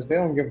experiments. They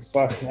don't give a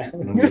fuck, man.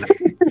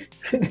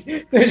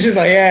 They're just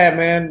like, yeah,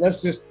 man.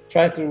 Let's just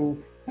try to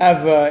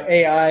have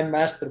AI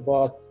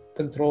masterbot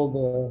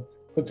control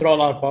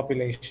our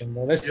population.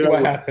 Bro. Let's see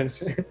what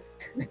happens.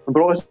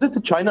 Bro, is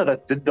it China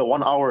that did the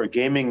 1 hour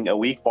gaming a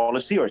week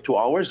policy, or 2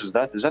 hours? Is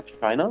that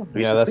China?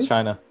 Recently? Yeah, that's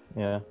China.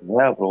 Yeah,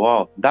 bro,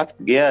 wow.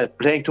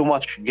 Playing too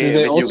much game.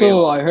 They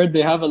also, I heard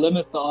they have a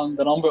limit on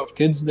the number of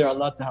kids they're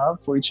allowed to have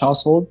for each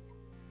household.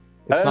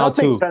 It's not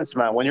that makes sense,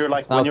 man. When you're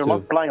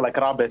multiplying like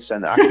rabbits,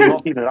 and actually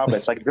not even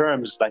rabbits, like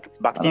germs, like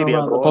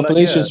bacteria. The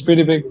population is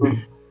pretty big, bro.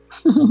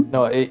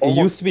 No, it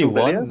used to be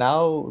 1.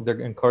 Now they're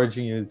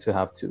encouraging you to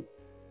have 2.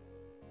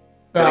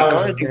 They're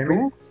encouraging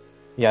 2?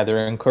 Yeah,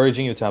 they're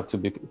encouraging you to have 2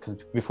 because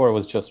before it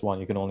was just 1.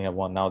 You can only have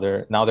 1. Now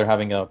they're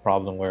having a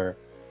problem where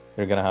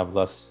they're gonna have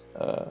less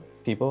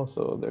people,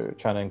 so they're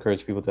trying to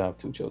encourage people to have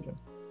 2 children.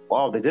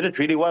 Wow, they did it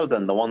really well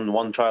then. The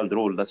one child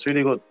rule. That's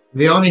really good.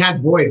 They only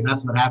had boys.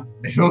 That's what happened.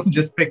 They don't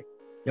just pick.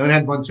 They only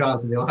had 1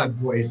 child, so they all had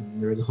boys, and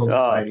there was a whole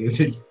society of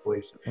just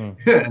boys, and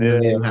then they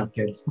didn't have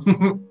kids.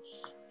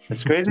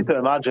 It's crazy to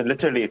imagine.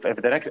 Literally,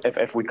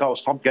 if we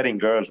stop getting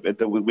girls,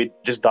 we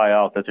just die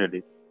out.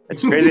 Literally,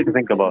 it's crazy to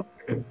think about.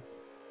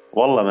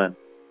 Wallah, man.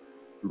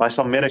 By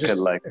some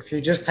miracle, if you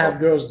just have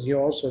girls, you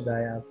also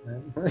die out,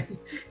 man.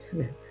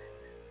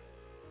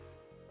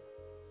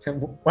 So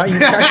why are you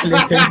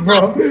calculating,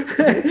 bro?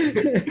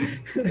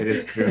 It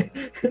is true.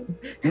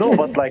 No,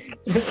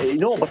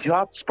 but you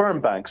have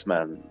sperm banks,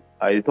 man.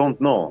 I don't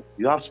know.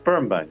 You have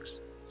sperm banks.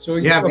 So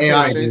you have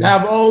AI. So you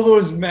have all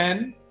those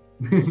men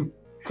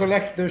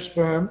collect their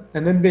sperm,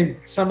 and then they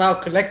somehow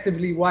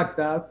collectively wiped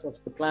out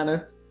of the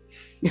planet.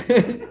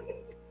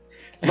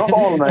 Not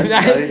all,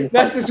 man.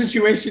 That's the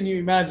situation you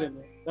imagine.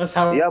 That's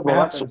how. Yeah, bro.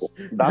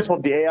 That's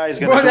what the AI is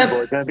gonna do. Bro.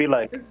 It's gonna be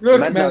like,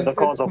 look, men are the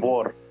cause of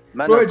war.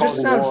 Bro, it just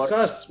sounds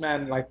sus,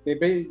 man. Like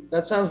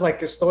that sounds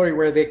like a story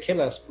where they kill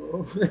us,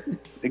 bro.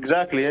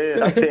 Exactly. Yeah,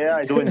 that's the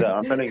AI doing that.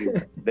 I'm telling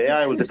you, the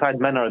AI will decide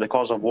men are the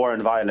cause of war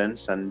and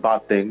violence and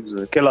bad things,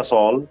 kill us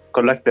all,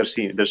 collect their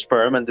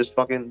sperm, and just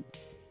fucking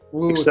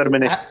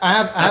exterminate. I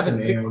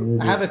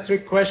have a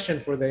trick question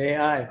for the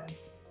AI.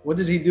 What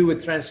does he do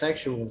with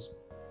transsexuals?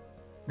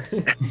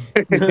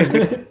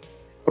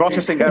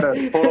 Processing error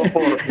 404.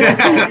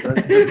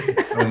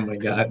 Oh my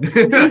god.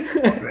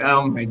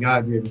 Oh my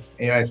god, dude.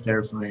 AI is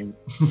terrifying.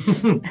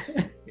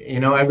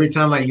 Every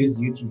time I use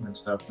YouTube and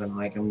stuff,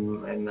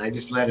 and I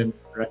just let it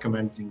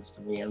recommend things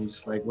to me. I'm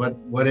just like,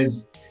 what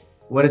is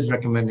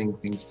recommending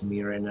things to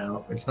me right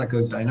now? It's not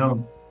because I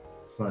know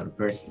it's not a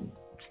person,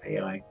 it's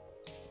AI.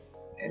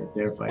 And it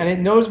terrifies me. And it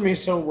knows me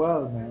so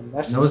well, man.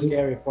 That's the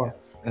scary part.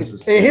 It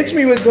hits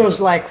me with those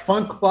like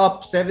funk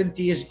pop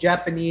 70s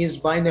Japanese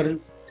vinyl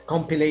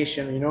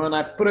compilation, and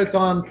I put it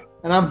on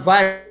and I'm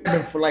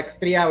vibing for like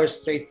 3 hours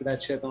straight to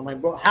that shit. I'm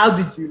like, bro, how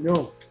did you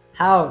know?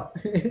 How?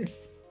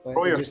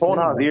 Bro, your phone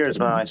have ears,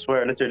 man. I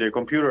swear, literally, your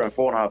computer and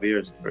phone have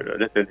ears,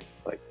 literally.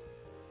 Like,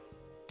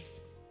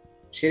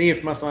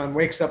 Sharif Masan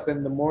wakes up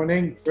in the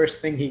morning. First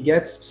thing he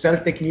gets,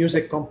 Celtic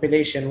music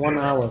compilation, 1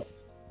 hour.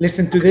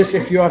 Listen to this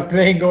if you are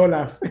playing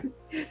Olaf.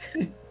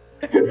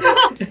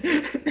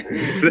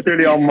 It's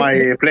literally on my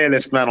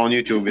playlist, man, on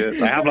YouTube.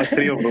 Yeah. I have like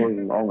 3 of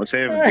those on the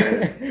save.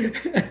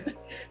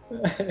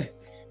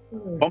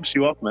 Pumps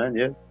you up, man.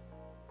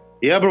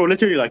 Yeah, bro.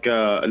 Literally, like,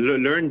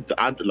 learn to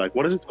add, like,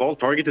 what is it called?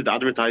 Targeted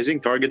advertising,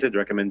 targeted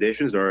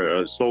recommendations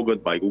are so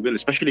good by Google.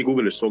 Especially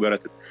Google is so good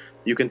at it.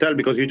 You can tell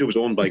because YouTube is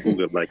owned by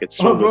Google. Like, it's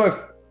so good.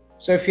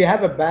 So if you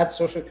have a bad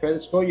social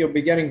credit score, you'll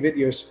be getting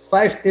videos.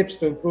 5 tips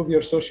to improve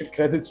your social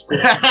credit score.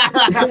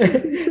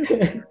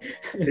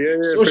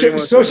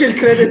 Social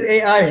credit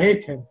AI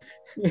hate him.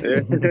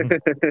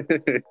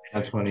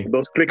 That's funny.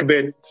 Those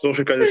clickbait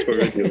social credit score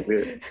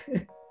videos.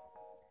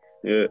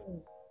 Yeah.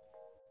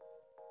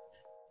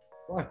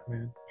 Fuck,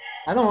 man.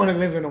 I don't want to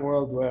live in a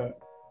world where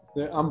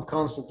I'm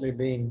constantly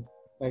being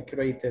like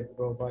rated,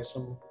 bro, by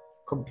some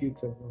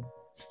computer, bro.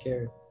 It's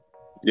scary.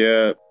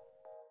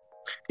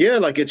 Yeah,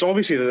 like it's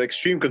obviously the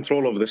extreme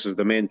control of this is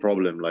the main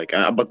problem. Like,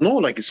 but no,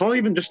 like it's not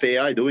even just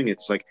AI doing it.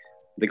 It's like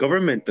the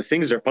government, the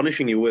things they're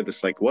punishing you with.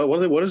 It's like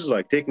what is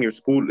like taking your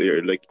school,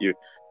 like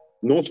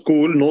no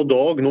school, no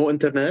dog, no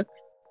internet,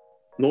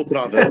 no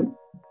travel.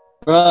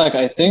 Like,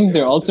 I think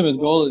their ultimate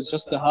goal is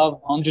just to have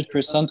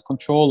 100%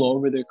 control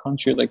over their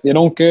country. Like, they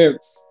don't care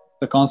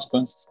the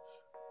consequences.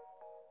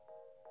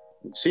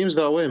 It seems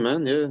that way,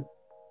 man. Yeah.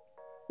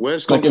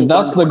 Where's like if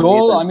that's the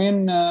goal, I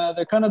mean,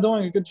 they're kind of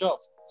doing a good job.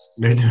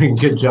 They're doing a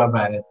good job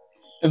at it.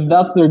 If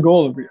that's their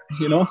goal,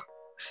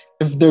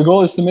 if their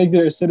goal is to make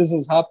their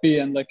citizens happy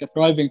and like a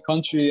thriving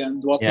country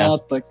and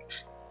whatnot, like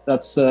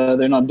that's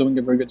they're not doing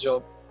a very good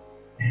job.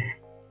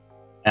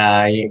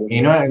 I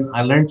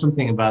learned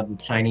something about the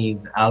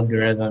Chinese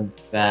algorithm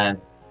that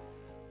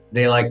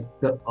they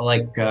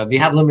they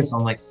have limits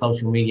on like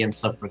social media and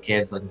stuff for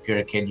kids. Like if you're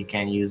a kid, you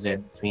can't use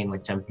it between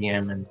like 10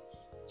 p.m. and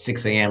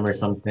 6 a.m. or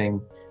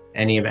something.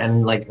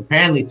 And like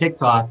apparently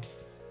TikTok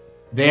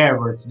there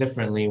works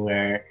differently,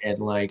 where it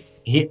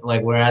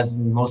whereas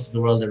most of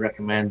the world it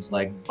recommends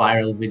like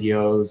viral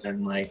videos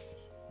and like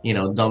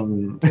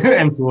dumb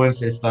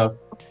influencer stuff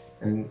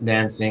and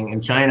dancing. In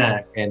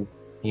China, and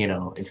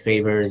it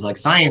favors like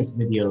science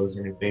videos,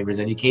 and it favors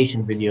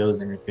education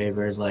videos, and it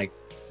favors like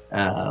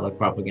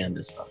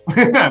propaganda stuff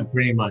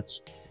pretty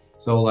much.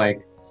 So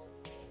like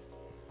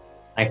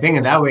I think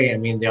in that way, I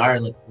mean, they are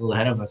like a little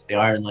ahead of us. They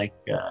are like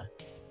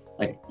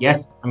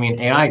yes, I mean,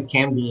 AI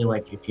can be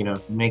like, if you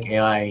make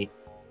AI a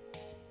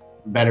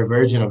better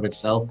version of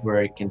itself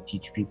where it can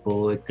teach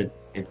people, it could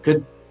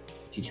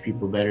teach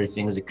people better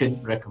things. It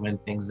could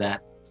recommend things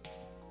that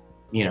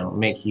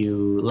make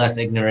you less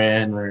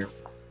ignorant, or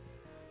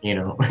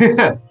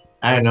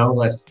I don't know,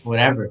 less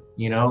whatever,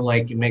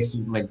 like it makes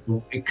you like,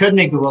 it could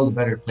make the world a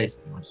better place.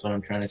 That's what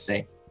I'm trying to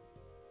say.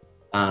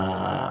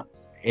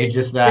 It's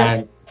just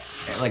that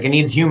like it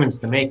needs humans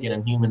to make it,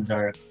 and humans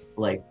are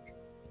like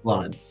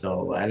flawed.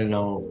 So I don't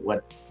know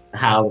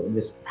how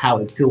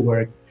it could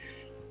work.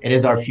 It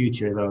is our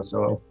future though,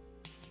 so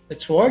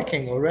it's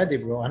working already,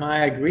 bro. And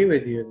I agree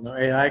with you.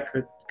 AI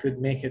could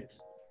make it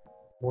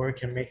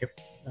work and make it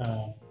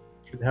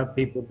could help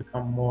people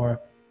become more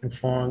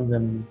informed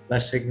and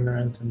less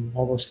ignorant and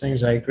all those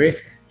things. I agree,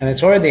 and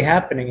it's already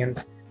happening.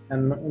 And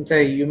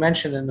you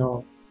mentioned,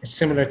 it's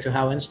similar to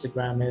how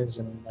Instagram is,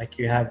 and like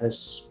you have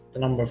the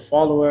number of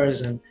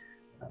followers and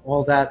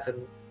all that,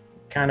 and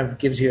kind of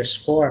gives you a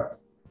score.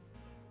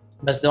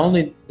 But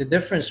the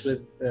difference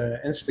with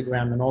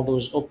Instagram and all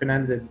those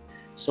open-ended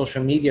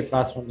social media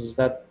platforms is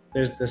that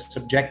there's the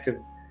subjective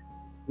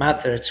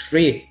matter. It's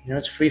free,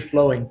 it's free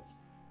flowing.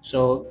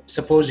 So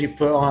suppose you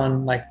put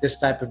on like this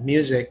type of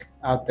music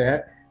out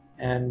there,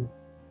 and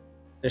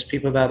there's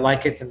people that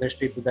like it and there's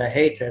people that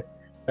hate it.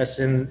 But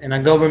in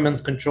a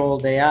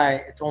government-controlled AI,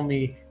 it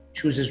only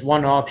chooses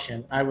one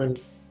option. I will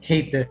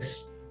hate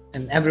this,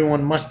 and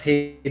everyone must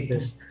hate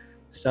this.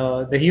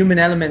 So the human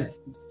element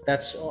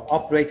that's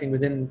operating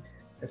within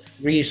a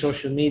free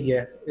social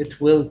media, it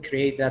will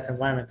create that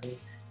environment. And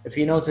if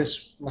you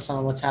notice,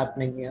 Masana, what's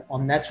happening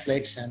on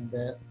Netflix and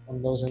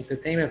on those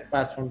entertainment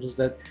platforms is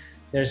that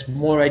there's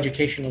more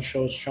educational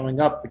shows showing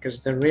up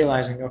because they're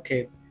realizing,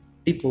 okay,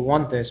 people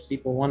want this,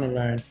 people want to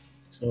learn.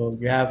 So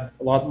you have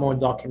a lot more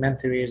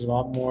documentaries, a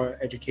lot more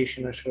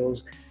educational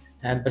shows,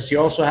 but you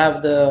also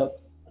have the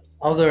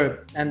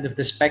other end of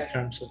the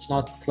spectrum. So it's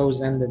not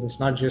closed-ended. It's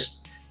not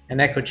just an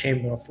echo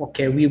chamber of,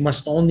 okay, we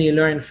must only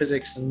learn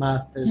physics and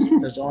math.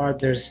 There's art,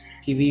 there's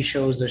TV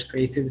shows, there's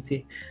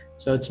creativity.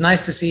 So it's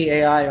nice to see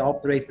AI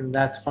operate in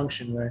that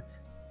function where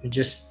it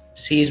just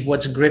sees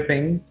what's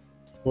gripping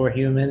for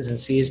humans and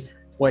sees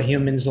what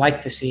humans like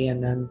to see,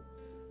 and then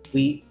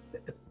we,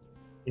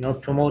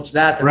 promotes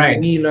that, and right.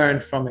 We learn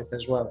from it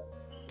as well.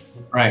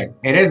 Right.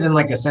 It is, in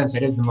like a sense,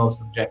 it is the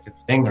most objective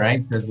thing,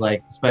 right? Because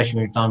like, especially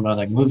when you're talking about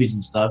like movies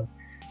and stuff,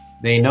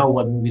 they know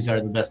what movies are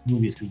the best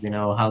movies because they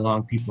know how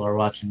long people are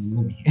watching the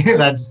movie.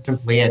 That's just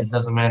simply it. It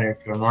doesn't matter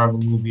if you're a Marvel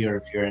movie or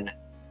if you're an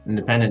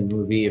independent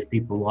movie. If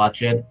people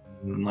watch it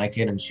and like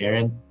it and share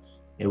it,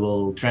 it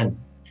will trend.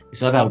 You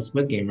saw that with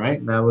Squid Game,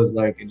 right? That was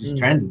like, it just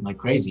trended like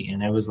crazy.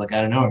 And it was like,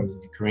 I don't know, it was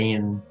like a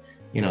Korean,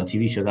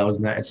 TV show. That was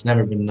not, it's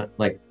never been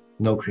like,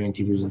 no Korean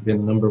TV has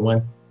been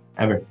 #1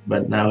 ever,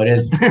 but now it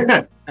is.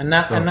 and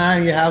now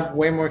you have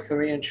way more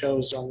Korean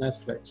shows on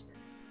Netflix,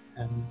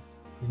 and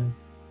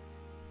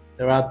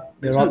they're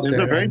out there. There's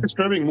a very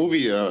disturbing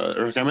movie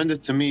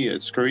recommended to me.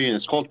 It's Korean.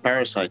 It's called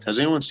Parasite. Has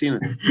anyone seen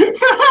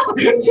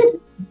it?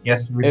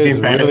 Yes, we've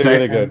seen Parasite.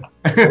 Really, really good.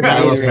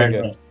 Really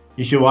good.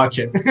 You should watch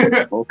it.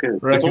 Okay.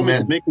 It's only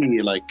to make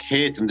me like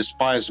hate and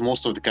despise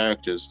most of the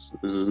characters.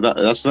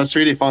 That's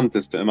really fun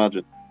to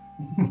imagine.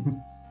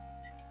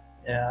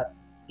 Yeah.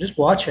 Just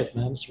watch it,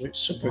 man. It's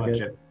super good.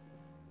 It.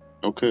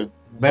 Okay.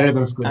 Better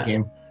than Squid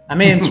Game. I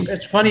mean,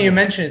 it's funny you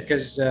mention it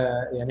because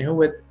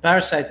with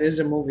Parasite is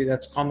a movie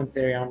that's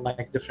commentary on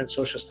like different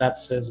social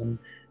statuses and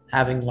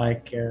having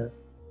like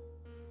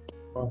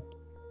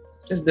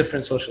just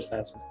different social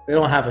statuses. They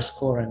don't have a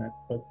score in it,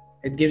 but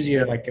it gives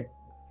you like a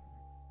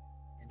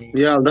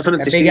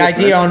definitely a big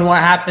idea on what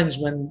happens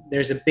when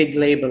there's a big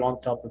label on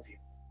top of you.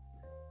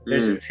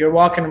 If you're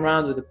walking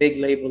around with a big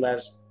label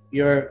as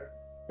your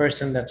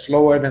person that's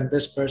lower than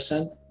this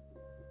person,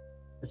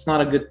 it's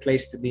not a good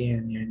place to be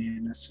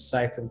in a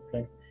societal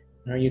place.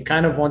 You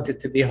kind of want it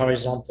to be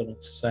horizontal in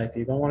society.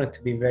 You don't want it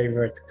to be very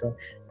vertical.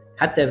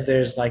 Hatta if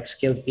there's like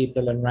skilled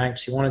people and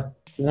ranks, you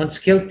want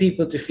skilled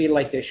people to feel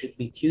like they should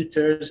be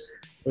tutors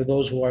for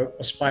those who are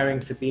aspiring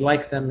to be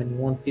like them, and you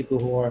want people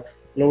who are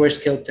lower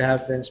skilled to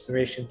have the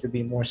inspiration to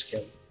be more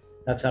skilled.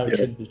 That's how it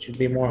should be. It should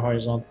be more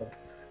horizontal.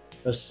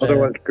 Because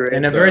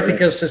in a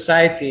vertical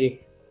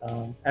society,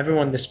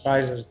 everyone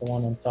despises the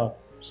one on top.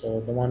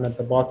 So the one at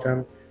the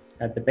bottom,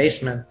 at the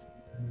basement,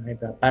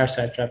 the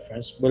Parasite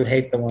reference, will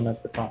hate the one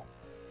at the top.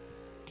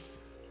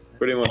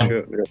 Pretty much.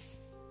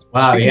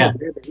 Wow,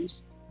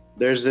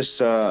 There's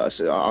this,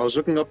 I was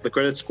looking up the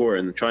credit score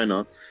in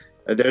China.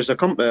 There's a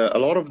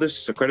lot of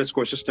this credit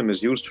score system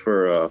is used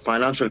for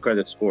financial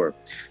credit score.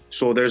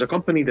 So there's a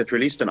company that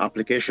released an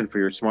application for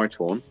your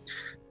smartphone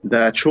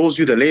that shows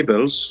you the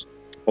labels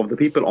of the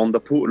people on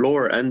the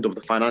lower end of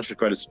the financial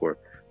credit score.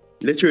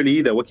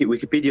 Literally, the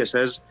Wikipedia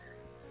says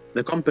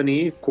the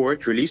company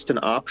court released an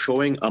app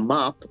showing a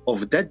map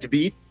of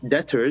deadbeat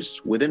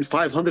debtors within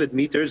 500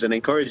 meters and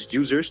encouraged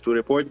users to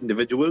report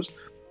individuals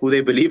who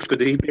they believed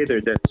could repay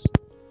their debts.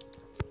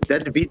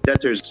 Deadbeat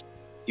debtors.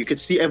 You could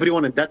see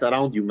everyone in debt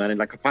around you, man, in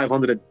like a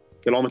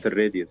 500-kilometer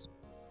radius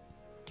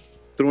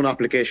through an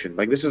application.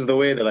 Like, this is the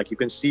way that like you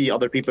can see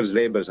other people's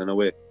labels in a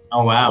way.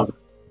 Oh, wow.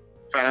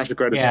 Financial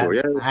credit score,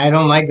 yeah. I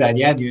don't like that.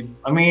 Yeah, dude.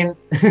 I mean...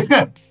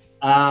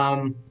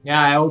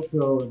 I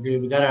also agree.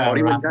 We gotta.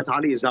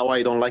 Ali, is that why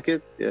you don't like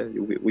it? Yeah,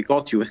 we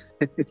got you.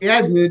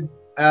 Yeah, dude.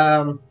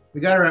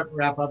 We gotta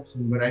wrap up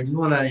soon, but I do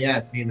wanna,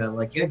 say that,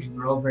 like,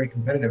 we're all very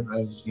competitive,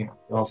 as you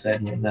all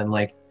said, and then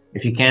like,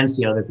 if you can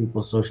see other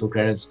people's social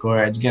credit score,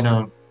 it's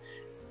gonna.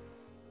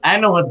 I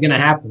don't know what's gonna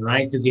happen,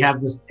 right? Because you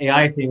have this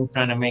AI thing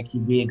trying to make you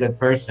be a good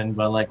person,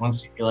 but like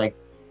once you're like,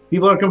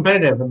 people are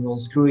competitive and they'll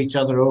screw each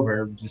other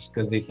over just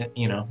because they think,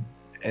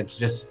 it's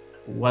just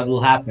what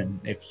will happen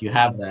if you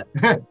have that.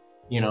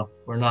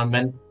 We're not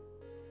meant.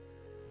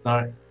 It's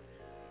not.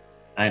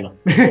 I know.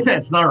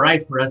 It's not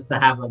right for us to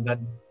have that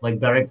like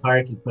direct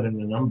hierarchy put in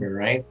the number,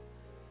 right?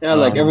 Yeah,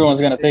 like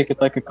everyone's gonna take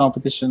it like a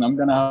competition. I'm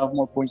gonna have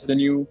more points than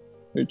you.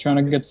 You're trying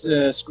to get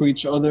screw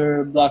each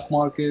other. Black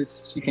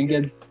markets. You can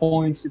get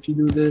points if you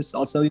do this.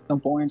 I'll sell you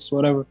some points,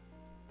 whatever.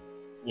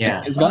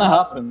 Yeah, it's gonna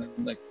happen.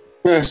 Like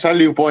sell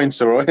you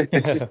points, right?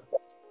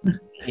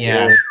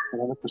 Yeah.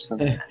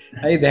 100%.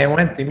 Hey, they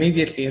went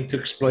immediately into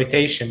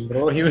exploitation,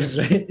 bro. He was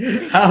right.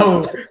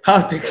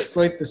 How to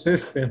exploit the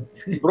system.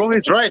 Bro,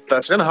 he's right.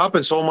 That's gonna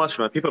happen so much,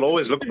 man. People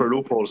always look for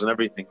loopholes and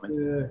everything,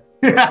 man.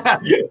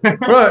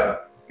 Bro,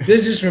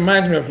 this just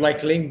reminds me of like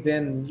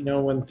LinkedIn, you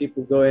know, when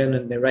people go in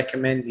and they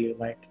recommend you,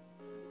 like,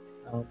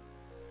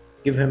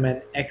 give him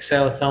an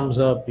Excel thumbs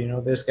up, you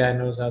know, this guy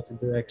knows how to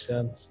do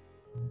Excel.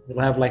 You'll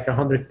have like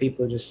 100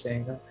 people just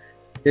saying, oh,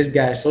 this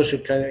guy, social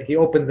credit, he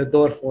opened the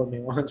door for me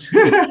once.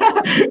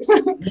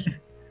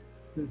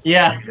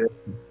 Yeah.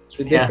 It's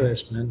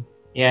ridiculous, man.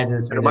 Yeah, it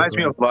is. It reminds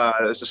me of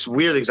this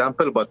weird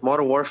example, but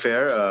Modern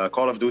Warfare,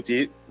 Call of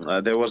Duty.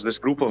 There was this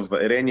group of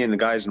Iranian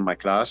guys in my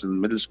class in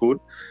middle school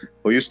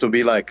who used to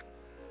be like,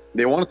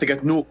 they wanted to get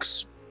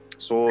nukes.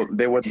 So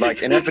they would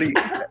like in every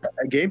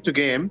game to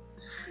game,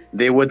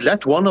 they would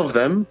let one of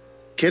them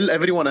kill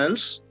everyone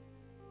else,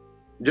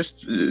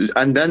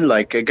 and then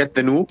like get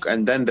the nuke,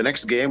 and then the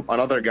next game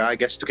another guy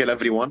gets to kill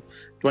everyone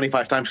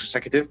 25 times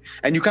consecutive,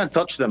 and you can't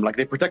touch them. Like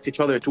they protect each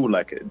other too.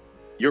 Like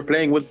you're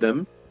playing with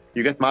them,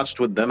 you get matched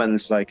with them, and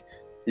it's like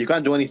you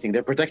can't do anything.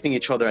 They're protecting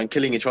each other and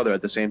killing each other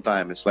at the same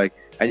time. It's like,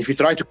 and if you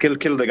try to kill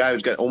the guy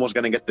who's almost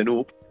gonna get the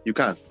nuke, you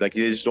can't. Like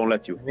they just don't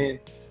let you. I mean,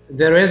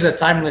 there is a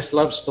timeless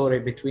love story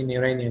between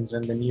Iranians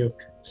and the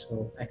nuke,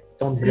 so I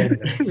don't blame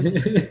them.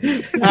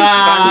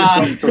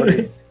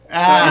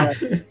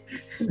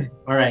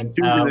 All right.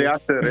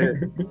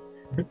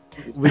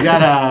 We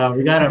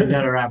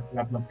gotta wrap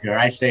up here.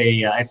 I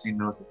say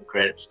no to the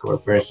credit score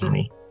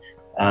personally.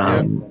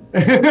 Same,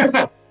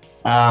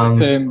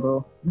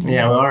 bro.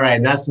 Yeah, well, all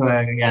right. That's so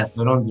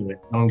don't do it.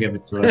 Don't give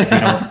it to us.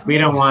 We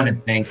don't want it.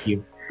 Thank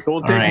you.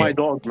 Don't take my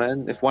dog,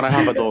 man. If when I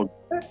have a dog.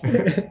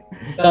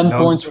 10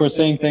 points for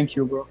saying thank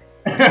you, bro. All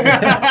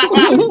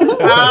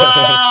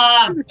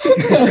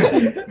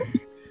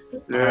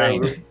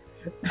right.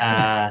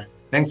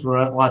 Thanks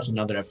for watching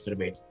another episode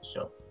of Age of the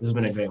Show. This has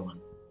been a great one.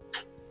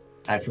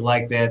 If you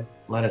liked it,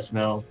 let us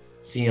know.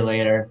 See you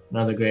later.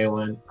 Another great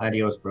one.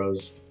 Adios,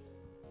 bros.